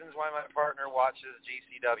 there's reasons why my partner watches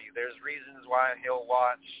GCW. There's reasons why he'll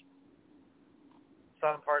watch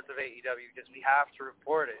some parts of AEW, because we have to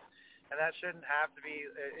report it. And that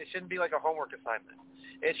shouldn't be like a homework assignment.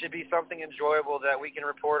 It should be something enjoyable that we can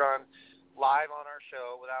report on live on our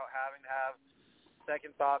show without having to have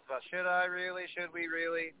second thoughts about, should we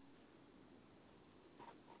really?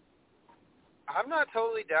 I'm not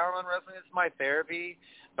totally down on wrestling. It's my therapy.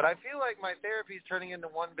 But I feel like my therapy is turning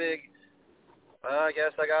into one big, I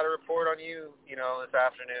guess I got to report on you, this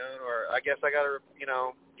afternoon. Or I guess I got to,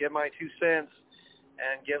 give my 2 cents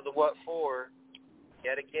and give the what for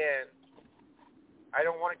yet again. I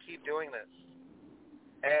don't want to keep doing this.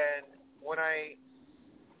 And one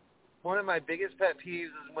of my biggest pet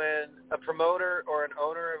peeves is when a promoter or an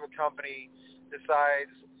owner of a company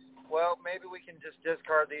decides, well, maybe we can just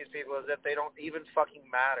discard these people as if they don't even fucking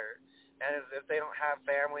matter, and as if they don't have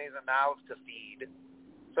families and mouths to feed.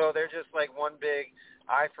 So they're just like one big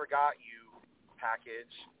I forgot you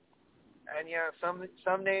package. And yeah, some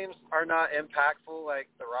names are not impactful, like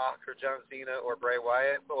The Rock or John Cena or Bray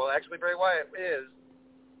Wyatt. Well, actually Bray Wyatt is.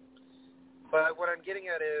 But what I'm getting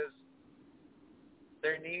at is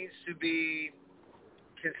there needs to be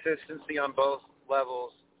consistency on both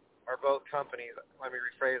levels or both companies. Let me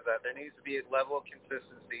rephrase that. There needs to be a level of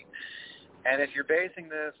consistency. And if you're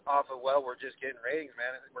basing this off of, well, we're just getting ratings,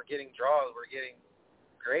 man, we're getting draws, we're getting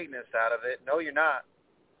greatness out of it. No, you're not.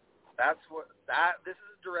 This is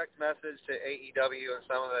a direct message to AEW and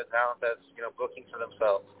some of the talent that's, booking for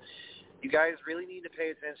themselves. You guys really need to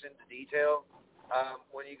pay attention to detail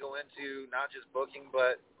when you go into not just booking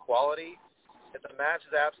but quality. If the match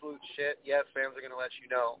is absolute shit, yes, fans are going to let you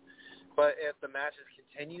know. But if the matches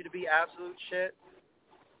continue to be absolute shit,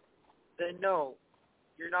 then no,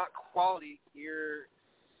 you're not quality.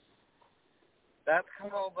 That's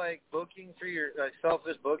called like booking through your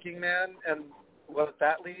selfish booking, man. And what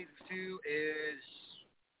that leads to is,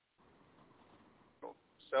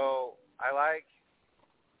 so I like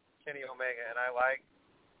Kenny Omega and I like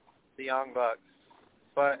the Young Bucks,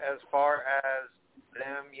 but as far as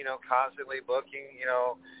them, constantly booking,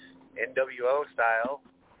 NWO style,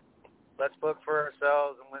 let's book for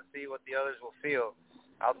ourselves and let's see what the others will feel.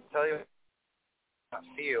 I'll tell you,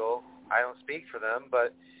 I don't speak for them,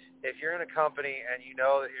 but if you're in a company and you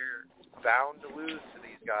know that you're bound to lose to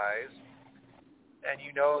these guys, and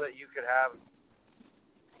you know that you could have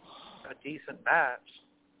a decent match,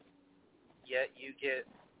 yet you get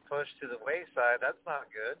pushed to the wayside, that's not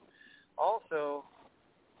good. Also,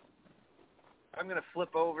 I'm going to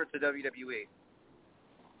flip over to WWE.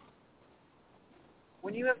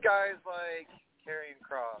 When you have guys like Karrion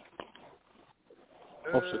Kross,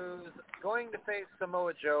 who's going to face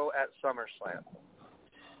Samoa Joe at SummerSlam,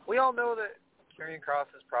 we all know that Karrion Kross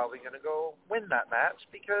is probably going to go win that match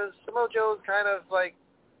because Samoa Joe's kind of like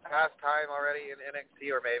past time already in NXT,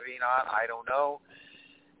 or maybe not, I don't know.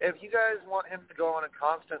 If you guys want him to go on a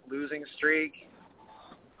constant losing streak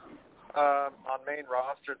on main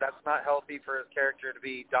roster, that's not healthy for his character to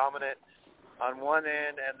be dominant on one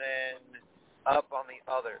end and then up on the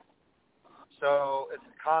other. So it's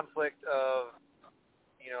a conflict of,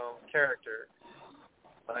 character,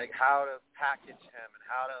 like how to package him and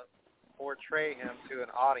how to portray him to an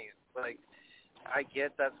audience. Like, I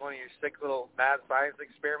get that's one of your sick little mad science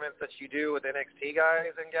experiments that you do with NXT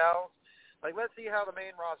guys and gals. Like, let's see how the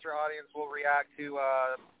main roster audience will react to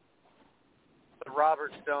the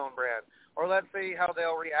Robert Stone brand. Or let's see how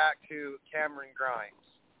they'll react to Cameron Grimes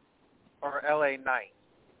or LA Knight.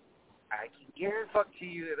 I can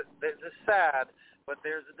guarantee you that this is sad, but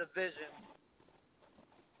there's a division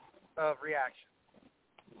of reaction.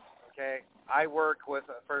 Okay? I work with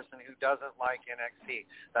a person who doesn't like NXT.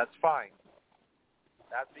 That's fine.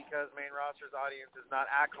 That's because main roster's audience is not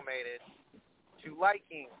acclimated to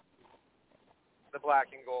liking the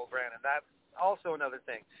black and gold brand, and that's also another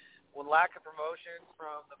thing. when lack of promotion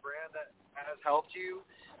from the brand that has helped you,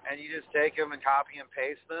 and you just take them and copy and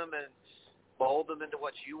paste them and mold them into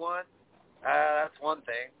what you want, that's one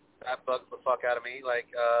thing. That bugs the fuck out of me. Like,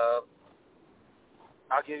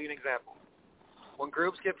 I'll give you an example. When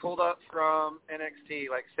groups get pulled up from NXT,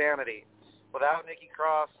 like Sanity, without Nikki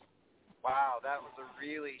Cross, wow, that was a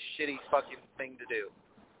really shitty fucking thing to do.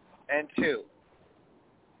 And two,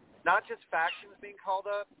 not just factions being called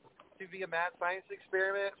up to be a mad science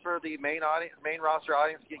experiment for the main roster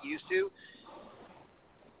audience to get used to.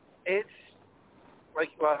 It's like,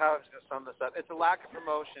 well, how I'm just going to sum this up. It's a lack of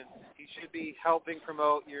promotion. You should be helping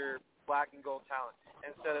promote your black and gold talent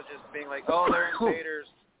instead of just being like, oh, they're invaders.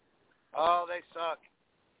 Oh, they suck.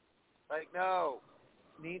 Like, no.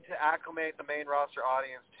 Need to acclimate the main roster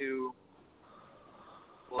audience to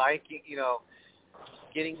liking,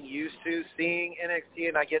 getting used to seeing NXT,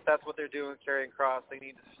 and I get that's what they're doing, carrying Cross. They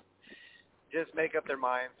need to just make up their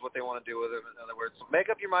minds what they want to do with him. In other words,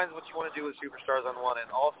 make up your minds what you want to do with superstars on one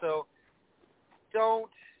end. Also,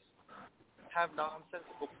 don't have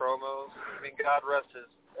nonsensical promos. I mean, God rest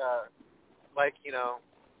his, like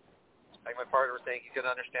my partner was saying, he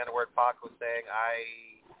couldn't understand a word Pac was saying.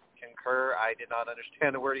 I concur. I did not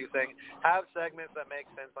understand a word he was saying. Have segments that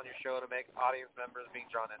make sense on your show to make audience members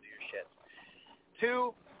being drawn into your shit.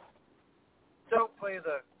 2, don't play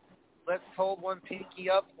the let's hold one pinky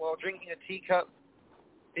up while drinking a teacup,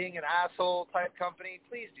 being an asshole type company.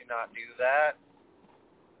 Please do not do that.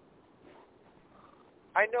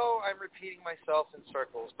 I know I'm repeating myself in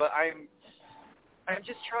circles, but I'm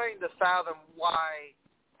just trying to fathom why,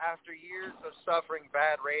 after years of suffering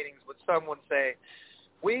bad ratings, would someone say,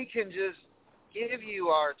 we can just give you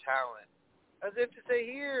our talent, as if to say,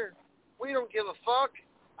 here, we don't give a fuck.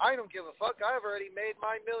 I don't give a fuck. I've already made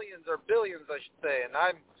my millions, or billions, I should say, and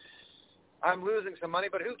I'm losing some money,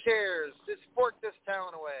 but who cares? Just fork this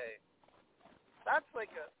talent away. That's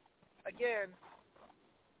like again,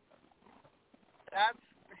 that's,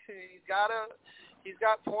 he's got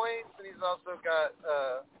points, and he's also got,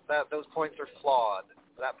 that those points are flawed.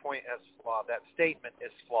 That point is flawed. That statement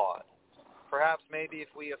is flawed. Perhaps maybe if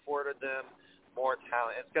we afforded them more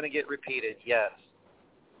talent, it's going to get repeated, yes.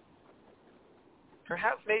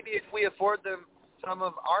 Perhaps maybe if we afford them some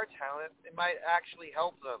of our talent, it might actually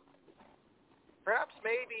help them. Perhaps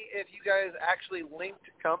maybe if you guys actually linked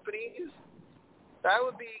companies, that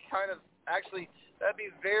would be that'd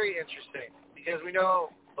be very interesting, because we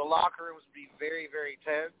know the locker rooms would be very, very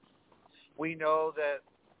tense. We know that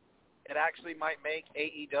it actually might make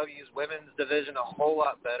AEW's women's division a whole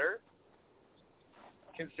lot better,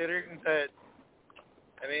 considering that,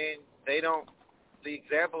 the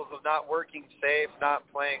examples of not working safe, not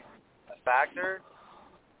playing a factor,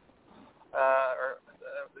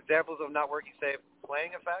 examples of not working safe,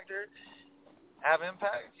 playing a factor, have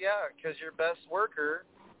impact, yeah, because your best worker,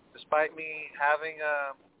 despite me having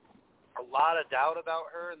a lot of doubt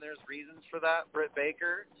about her, and there's reasons for that, Britt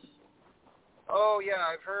Baker. Oh, yeah,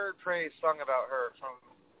 I've heard praise sung about her from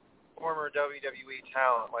former WWE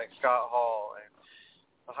talent like Scott Hall, and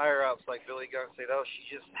the higher-ups like Billy Gunn say, oh, she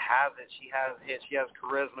just has it. She has it. She has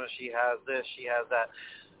charisma. She has this. She has that.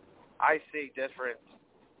 I see different.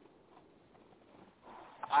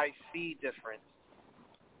 I see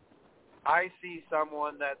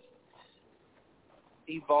someone that's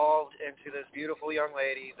evolved into this beautiful young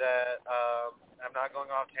lady that, I'm not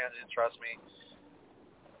going off tangent, trust me.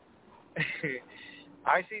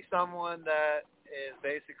 I see someone that is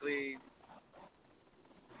basically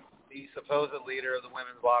the supposed leader of the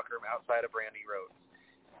women's locker room outside of Brandy Rhodes.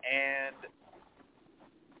 And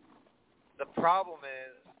the problem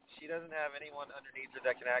is she doesn't have anyone underneath her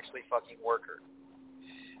that can actually fucking work her.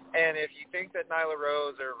 And if you think that Nyla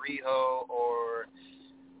Rose or Riho or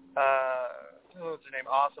what's her name,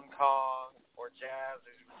 Awesome Kong or Jazz,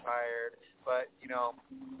 who's retired, but,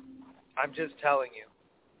 I'm just telling you,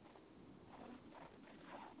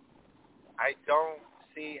 I don't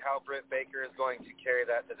see how Britt Baker is going to carry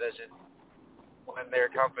that division when their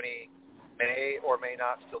company may or may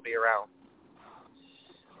not still be around.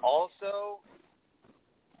 Also,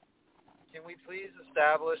 can we please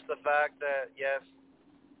establish the fact that, yes,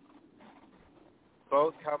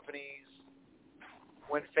 both companies,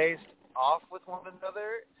 when faced off with one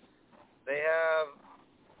another, they have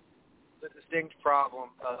the distinct problem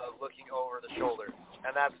of looking over the shoulder,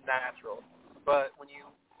 and that's natural. But when you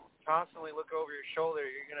constantly look over your shoulder,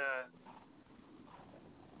 you're going to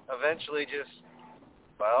eventually just,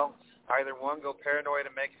 either one, go paranoid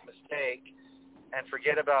and make a mistake and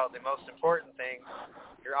forget about the most important thing,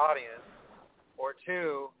 your audience, or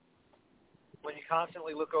two, when you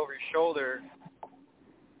constantly look over your shoulder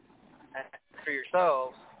for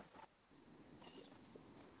yourselves,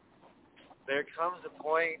 there comes a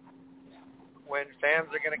point when fans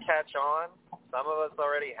are going to catch on. Some of us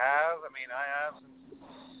already have. I mean, I have since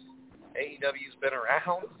AEW's been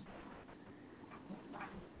around.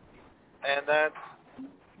 And then,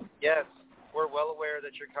 yes, we're well aware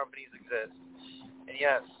that your companies exist. And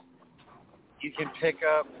yes, you can pick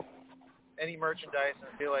up any merchandise and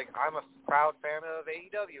feel like I'm a proud fan of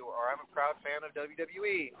AEW or I'm a proud fan of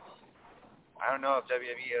WWE. I don't know if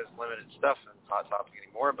WWE has limited stuff in Hot Topic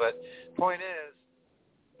anymore, but point is,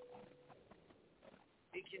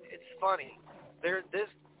 it's funny. This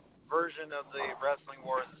version of the Wrestling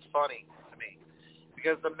Wars is funny to me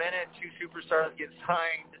because the minute two superstars get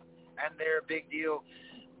signed and they're a big deal,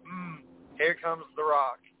 here comes The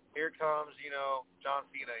Rock, here comes, John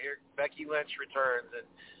Cena, here Becky Lynch returns and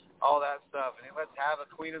all that stuff, and let's have a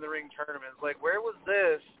Queen of the Ring tournament. It's like, where was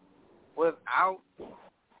this without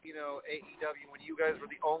AEW when you guys were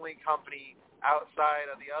the only company outside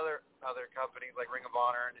of the other companies like Ring of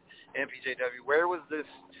Honor and MPJW? Where was this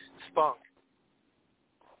spunk?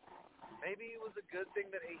 Maybe it was a good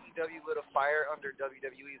thing that AEW lit a fire under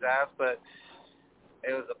WWE's ass, but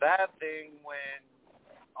it was a bad thing when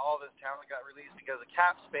all this talent got released because of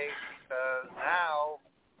cap space, because now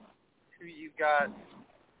you've got,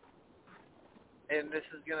 and this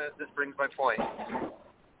brings my point,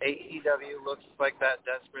 AEW looks like that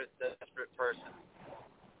desperate person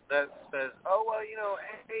that says, oh, well,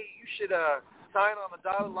 hey, you should sign on the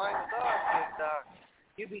dotted line with us, and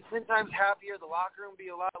you'd be 10 times happier, the locker room would be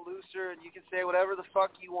a lot looser, and you can say whatever the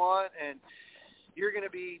fuck you want, and you're going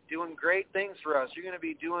to be doing great things for us. You're going to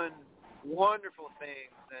be doing wonderful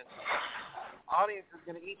things, and audience is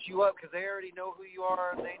going to eat you up because they already know who you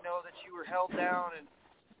are, and they know that you were held down, and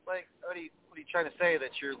like, what are you trying to say,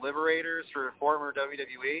 that you're liberators for former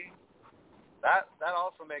WWE? That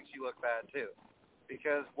also makes you look bad, too.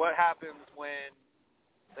 Because what happens when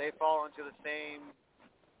they fall into the same,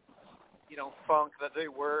 funk that they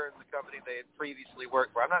were in the company they had previously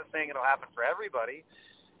worked for? I'm not saying it'll happen for everybody,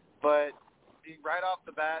 but right off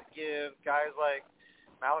the bat, give guys like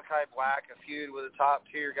Malachi Black a feud with a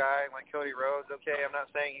top-tier guy like Cody Rhodes. Okay, I'm not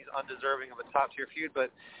saying he's undeserving of a top-tier feud, but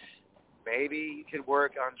maybe you could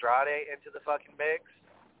work Andrade into the fucking mix.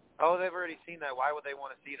 Oh, they've already seen that. Why would they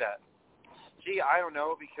want to see that? Gee, I don't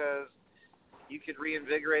know, because you could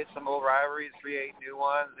reinvigorate some old rivalries, create new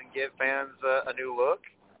ones, and give fans a new look.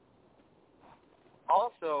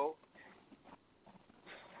 Also,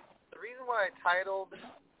 the reason why I titled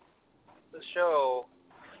the show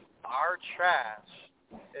Our Trash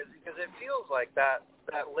is because it feels like that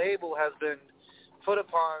label has been put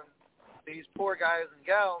upon these poor guys and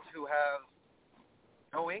gals who have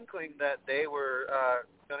no inkling that they were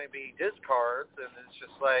going to be discards, and it's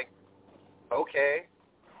just like, okay,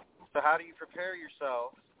 so how do you prepare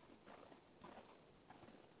yourself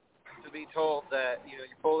to be told that, you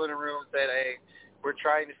pull in a room and say, hey, we're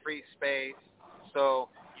trying to free space, so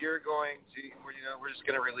you're going to, we're just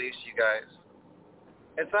going to release you guys.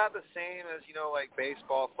 It's not the same as, like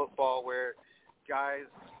baseball, football, where guys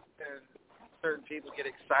and certain people get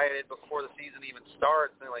excited before the season even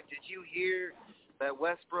starts. And they're like, did you hear that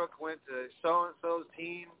Westbrook went to so-and-so's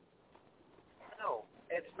team? No,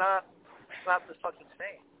 it's not the fucking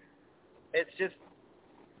same. It's just,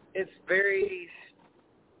 it's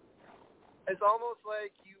almost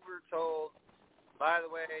like you were told, by the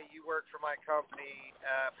way, you work for my company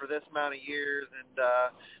for this amount of years, and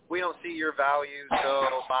we don't see your value, so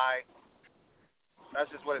bye.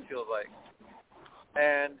 That's just what it feels like.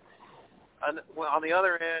 And on the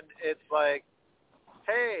other end, it's like,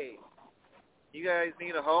 hey, you guys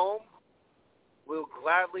need a home? We'll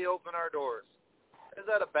gladly open our doors. Is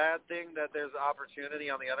that a bad thing that there's opportunity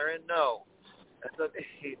on the other end? No.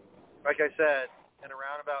 Like I said, in a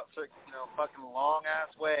roundabout, fucking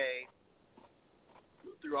long-ass way,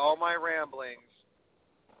 through all my ramblings,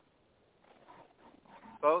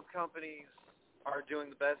 both companies are doing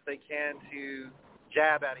the best they can to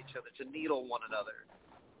jab at each other, to needle one another.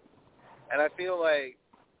 And I feel like,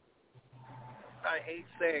 I hate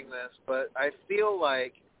saying this, but I feel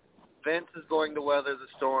like Vince is going to weather the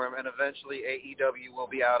storm, and eventually AEW will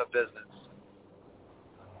be out of business.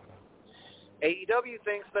 AEW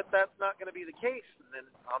thinks that that's not going to be the case. And then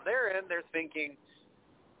on their end, they're thinking,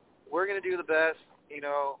 we're going to do the best,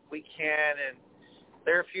 we can. And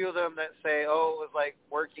there are a few of them that say, oh, it was like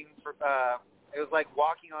it was like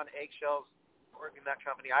walking on eggshells working that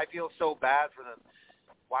company. I feel so bad for them.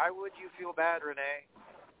 Why would you feel bad, Renee,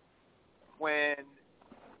 when,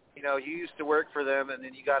 you used to work for them and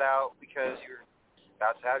then you got out because you're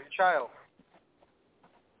about to have your child?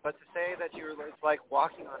 But to say that it's like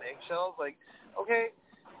walking on eggshells, like, okay,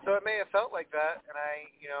 so it may have felt like that, and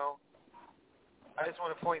I just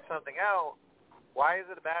want to point something out. Why is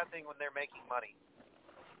it a bad thing when they're making money?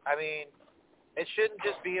 I mean, it shouldn't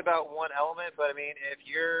just be about one element, but I mean, if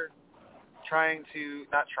you're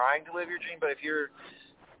not trying to live your dream, but if you're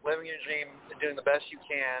living your dream and doing the best you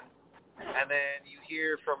can, and then you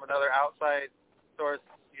hear from another outside source,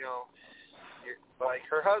 like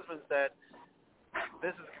her husband said,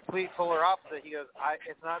 this is a complete polar opposite. He goes,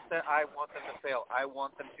 it's not that I want them to fail. I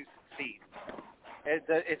want them to succeed.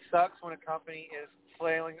 It sucks when a company is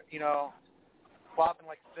flailing, flopping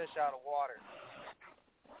like a fish out of water.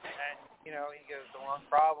 And, he goes, the one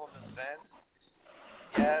problem is Vince.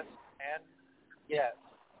 Yes, and yes.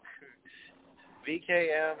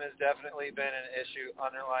 VKM has definitely been an issue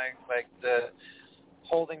underlying, like, the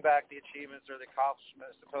holding back the achievements or the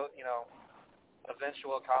accomplishments,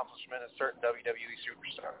 eventual accomplishment of certain WWE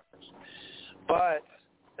superstars. But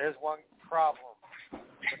there's one problem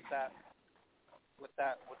with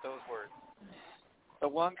those words. The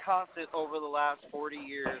one constant over the last 40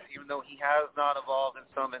 years, even though he has not evolved in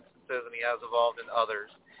some instances and he has evolved in others,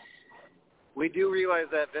 we do realize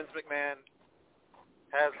that Vince McMahon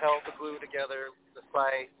has held the glue together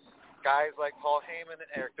despite guys like Paul Heyman and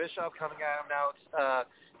Eric Bischoff coming at him now.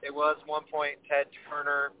 It was one point Ted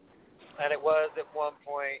Turner, and it was at one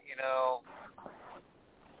point,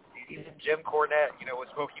 even Jim Cornette, with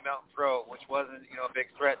Smoky Mountain Pro, which wasn't, a big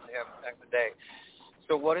threat to him back in the day.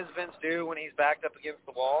 So what does Vince do when he's backed up against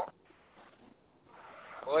the wall?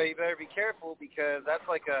 Well, you better be careful because that's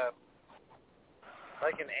like an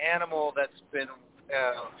animal that's been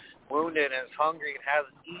wounded and is hungry and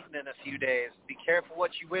hasn't eaten in a few days. Be careful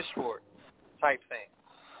what you wish for, type thing.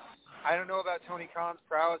 I don't know about Tony Khan's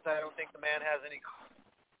prowess. I don't think the man has any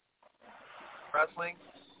wrestling.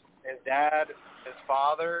 His dad, his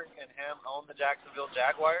father, and him own the Jacksonville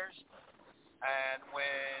Jaguars. And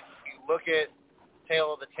when you look at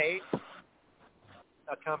Tale of the Tape,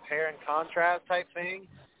 a compare and contrast type thing,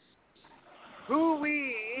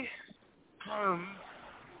 WWE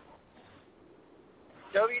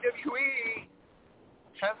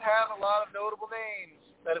has had a lot of notable names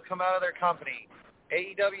that have come out of their company.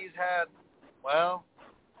 AEW's had,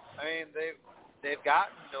 they've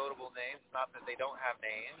gotten notable names. Not that they don't have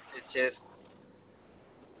names. It's just,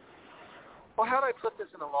 how do I put this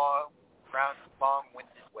in a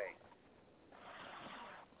long-winded way?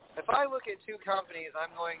 If I look at two companies,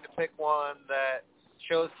 I'm going to pick one that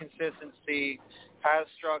shows consistency, has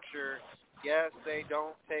structure. Yes, they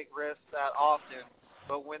don't take risks that often,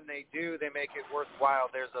 but when they do, they make it worthwhile.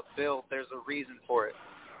 There's a build. There's a reason for it.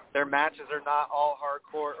 Their matches are not all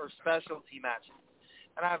hardcore or specialty matches.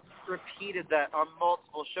 And I've repeated that on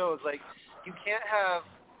multiple shows. Like, you can't have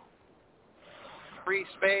free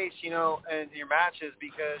space, in your matches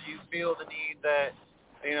because you feel the need that,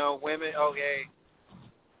 women,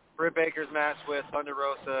 Britt Baker's match with Thunder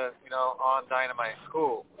Rosa, on Dynamite.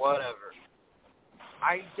 Cool, whatever.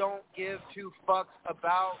 I don't give two fucks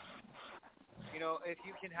about, if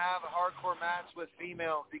you can have a hardcore match with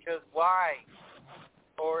females, because why?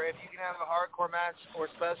 Or if you can have a hardcore match or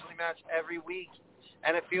specialty match every week.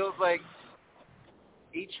 And it feels like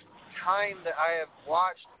each time that I have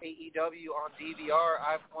watched AEW on DVR,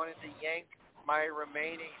 I've wanted to yank my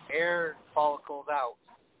remaining hair follicles out.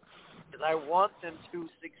 Because I want them to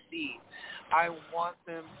succeed. I want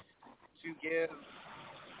them to give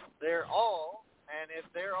their all. And if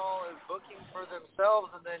their all is booking for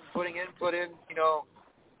themselves and then putting input in,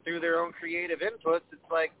 through their own creative inputs,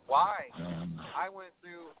 it's like, why? I went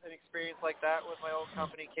through an experience like that with my old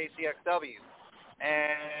company, KCXW.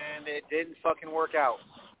 And it didn't fucking work out.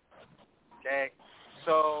 Okay?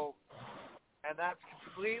 So, and that's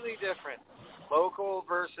completely different. Local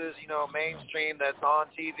versus, mainstream that's on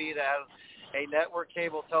TV, that has a network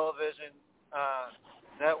cable television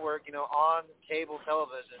network, on cable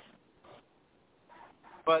television.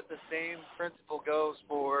 But the same principle goes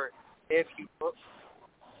for if you book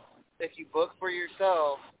for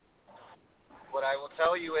yourself, what I will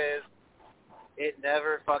tell you is it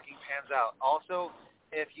never fucking pans out. Also,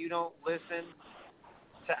 if you don't listen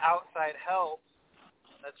to outside help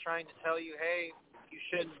that's trying to tell you, hey, you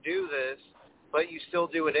shouldn't do this, but you still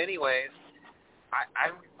do it anyways,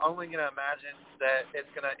 I'm only going to imagine that it's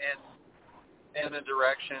going to end in a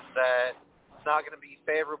direction that's not going to be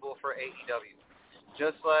favorable for AEW.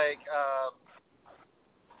 Just like I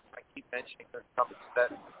keep mentioning the companies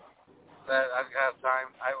that I have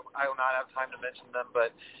time. I will not have time to mention them,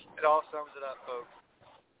 but it all sums it up, folks.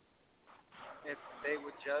 If they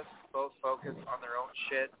would just both focus on their own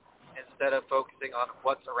shit instead of focusing on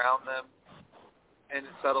what's around them and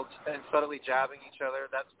subtly jabbing each other,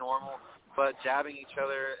 that's normal. But jabbing each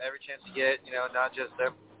other every chance you get, not just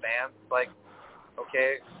their fans, like,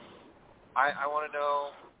 okay? I want to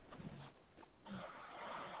know,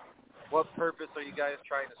 what purpose are you guys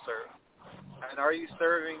trying to serve? And are you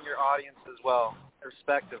serving your audience as well,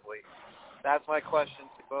 respectively? That's my question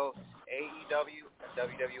to both AEW and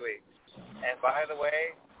WWE. And by the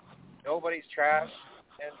way, nobody's trash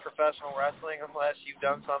in professional wrestling unless you've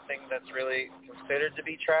done something that's really considered to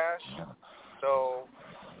be trash. So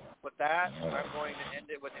with that, I'm going to end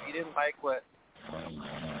it with, if you didn't like what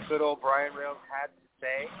good old Brian Rails had to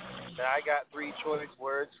say, then I got 3 choice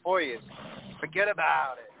words for you. Forget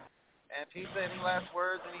about it. And Pizza, any last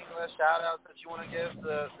words, any last shout-outs that you want to give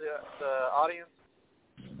the audience?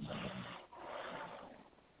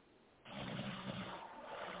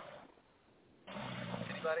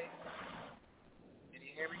 Anybody? Can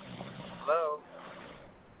you hear me? Hello?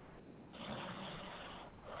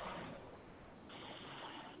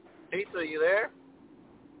 Pizza, you there?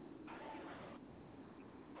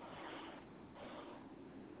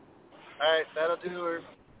 Alright, that'll do her.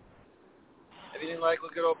 If you didn't like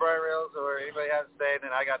what good old Brian Rails or anybody has to say,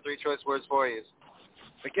 then I got 3 choice words for you.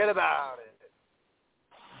 Forget about it.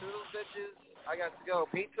 Toodles, bitches. I got to go.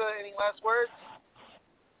 Pizza, any last words?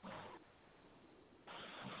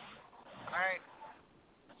 Alright.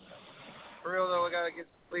 For real, though, I got to get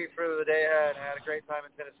sleep for the day ahead. I had a great time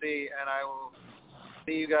in Tennessee, and I will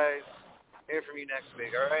see you guys, hear from you next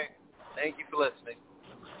week, alright? Thank you for listening.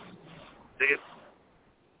 See you.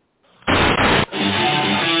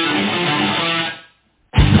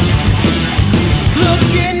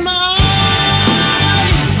 Look in my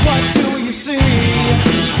eyes, what do you see?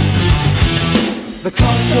 The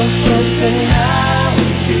cost of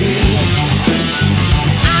personality.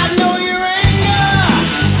 I know your anger,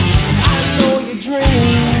 I know your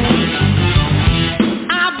dreams.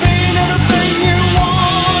 I've been everything you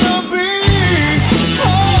wanna be. Oh,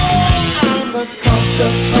 I'm the cost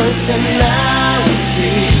of personality.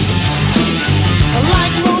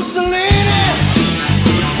 Like Mussolini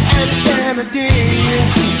and Kennedy,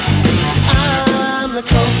 I'm the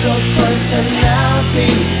cult of personality,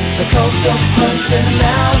 the cult of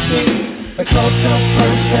personality, the cult of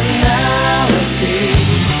personality.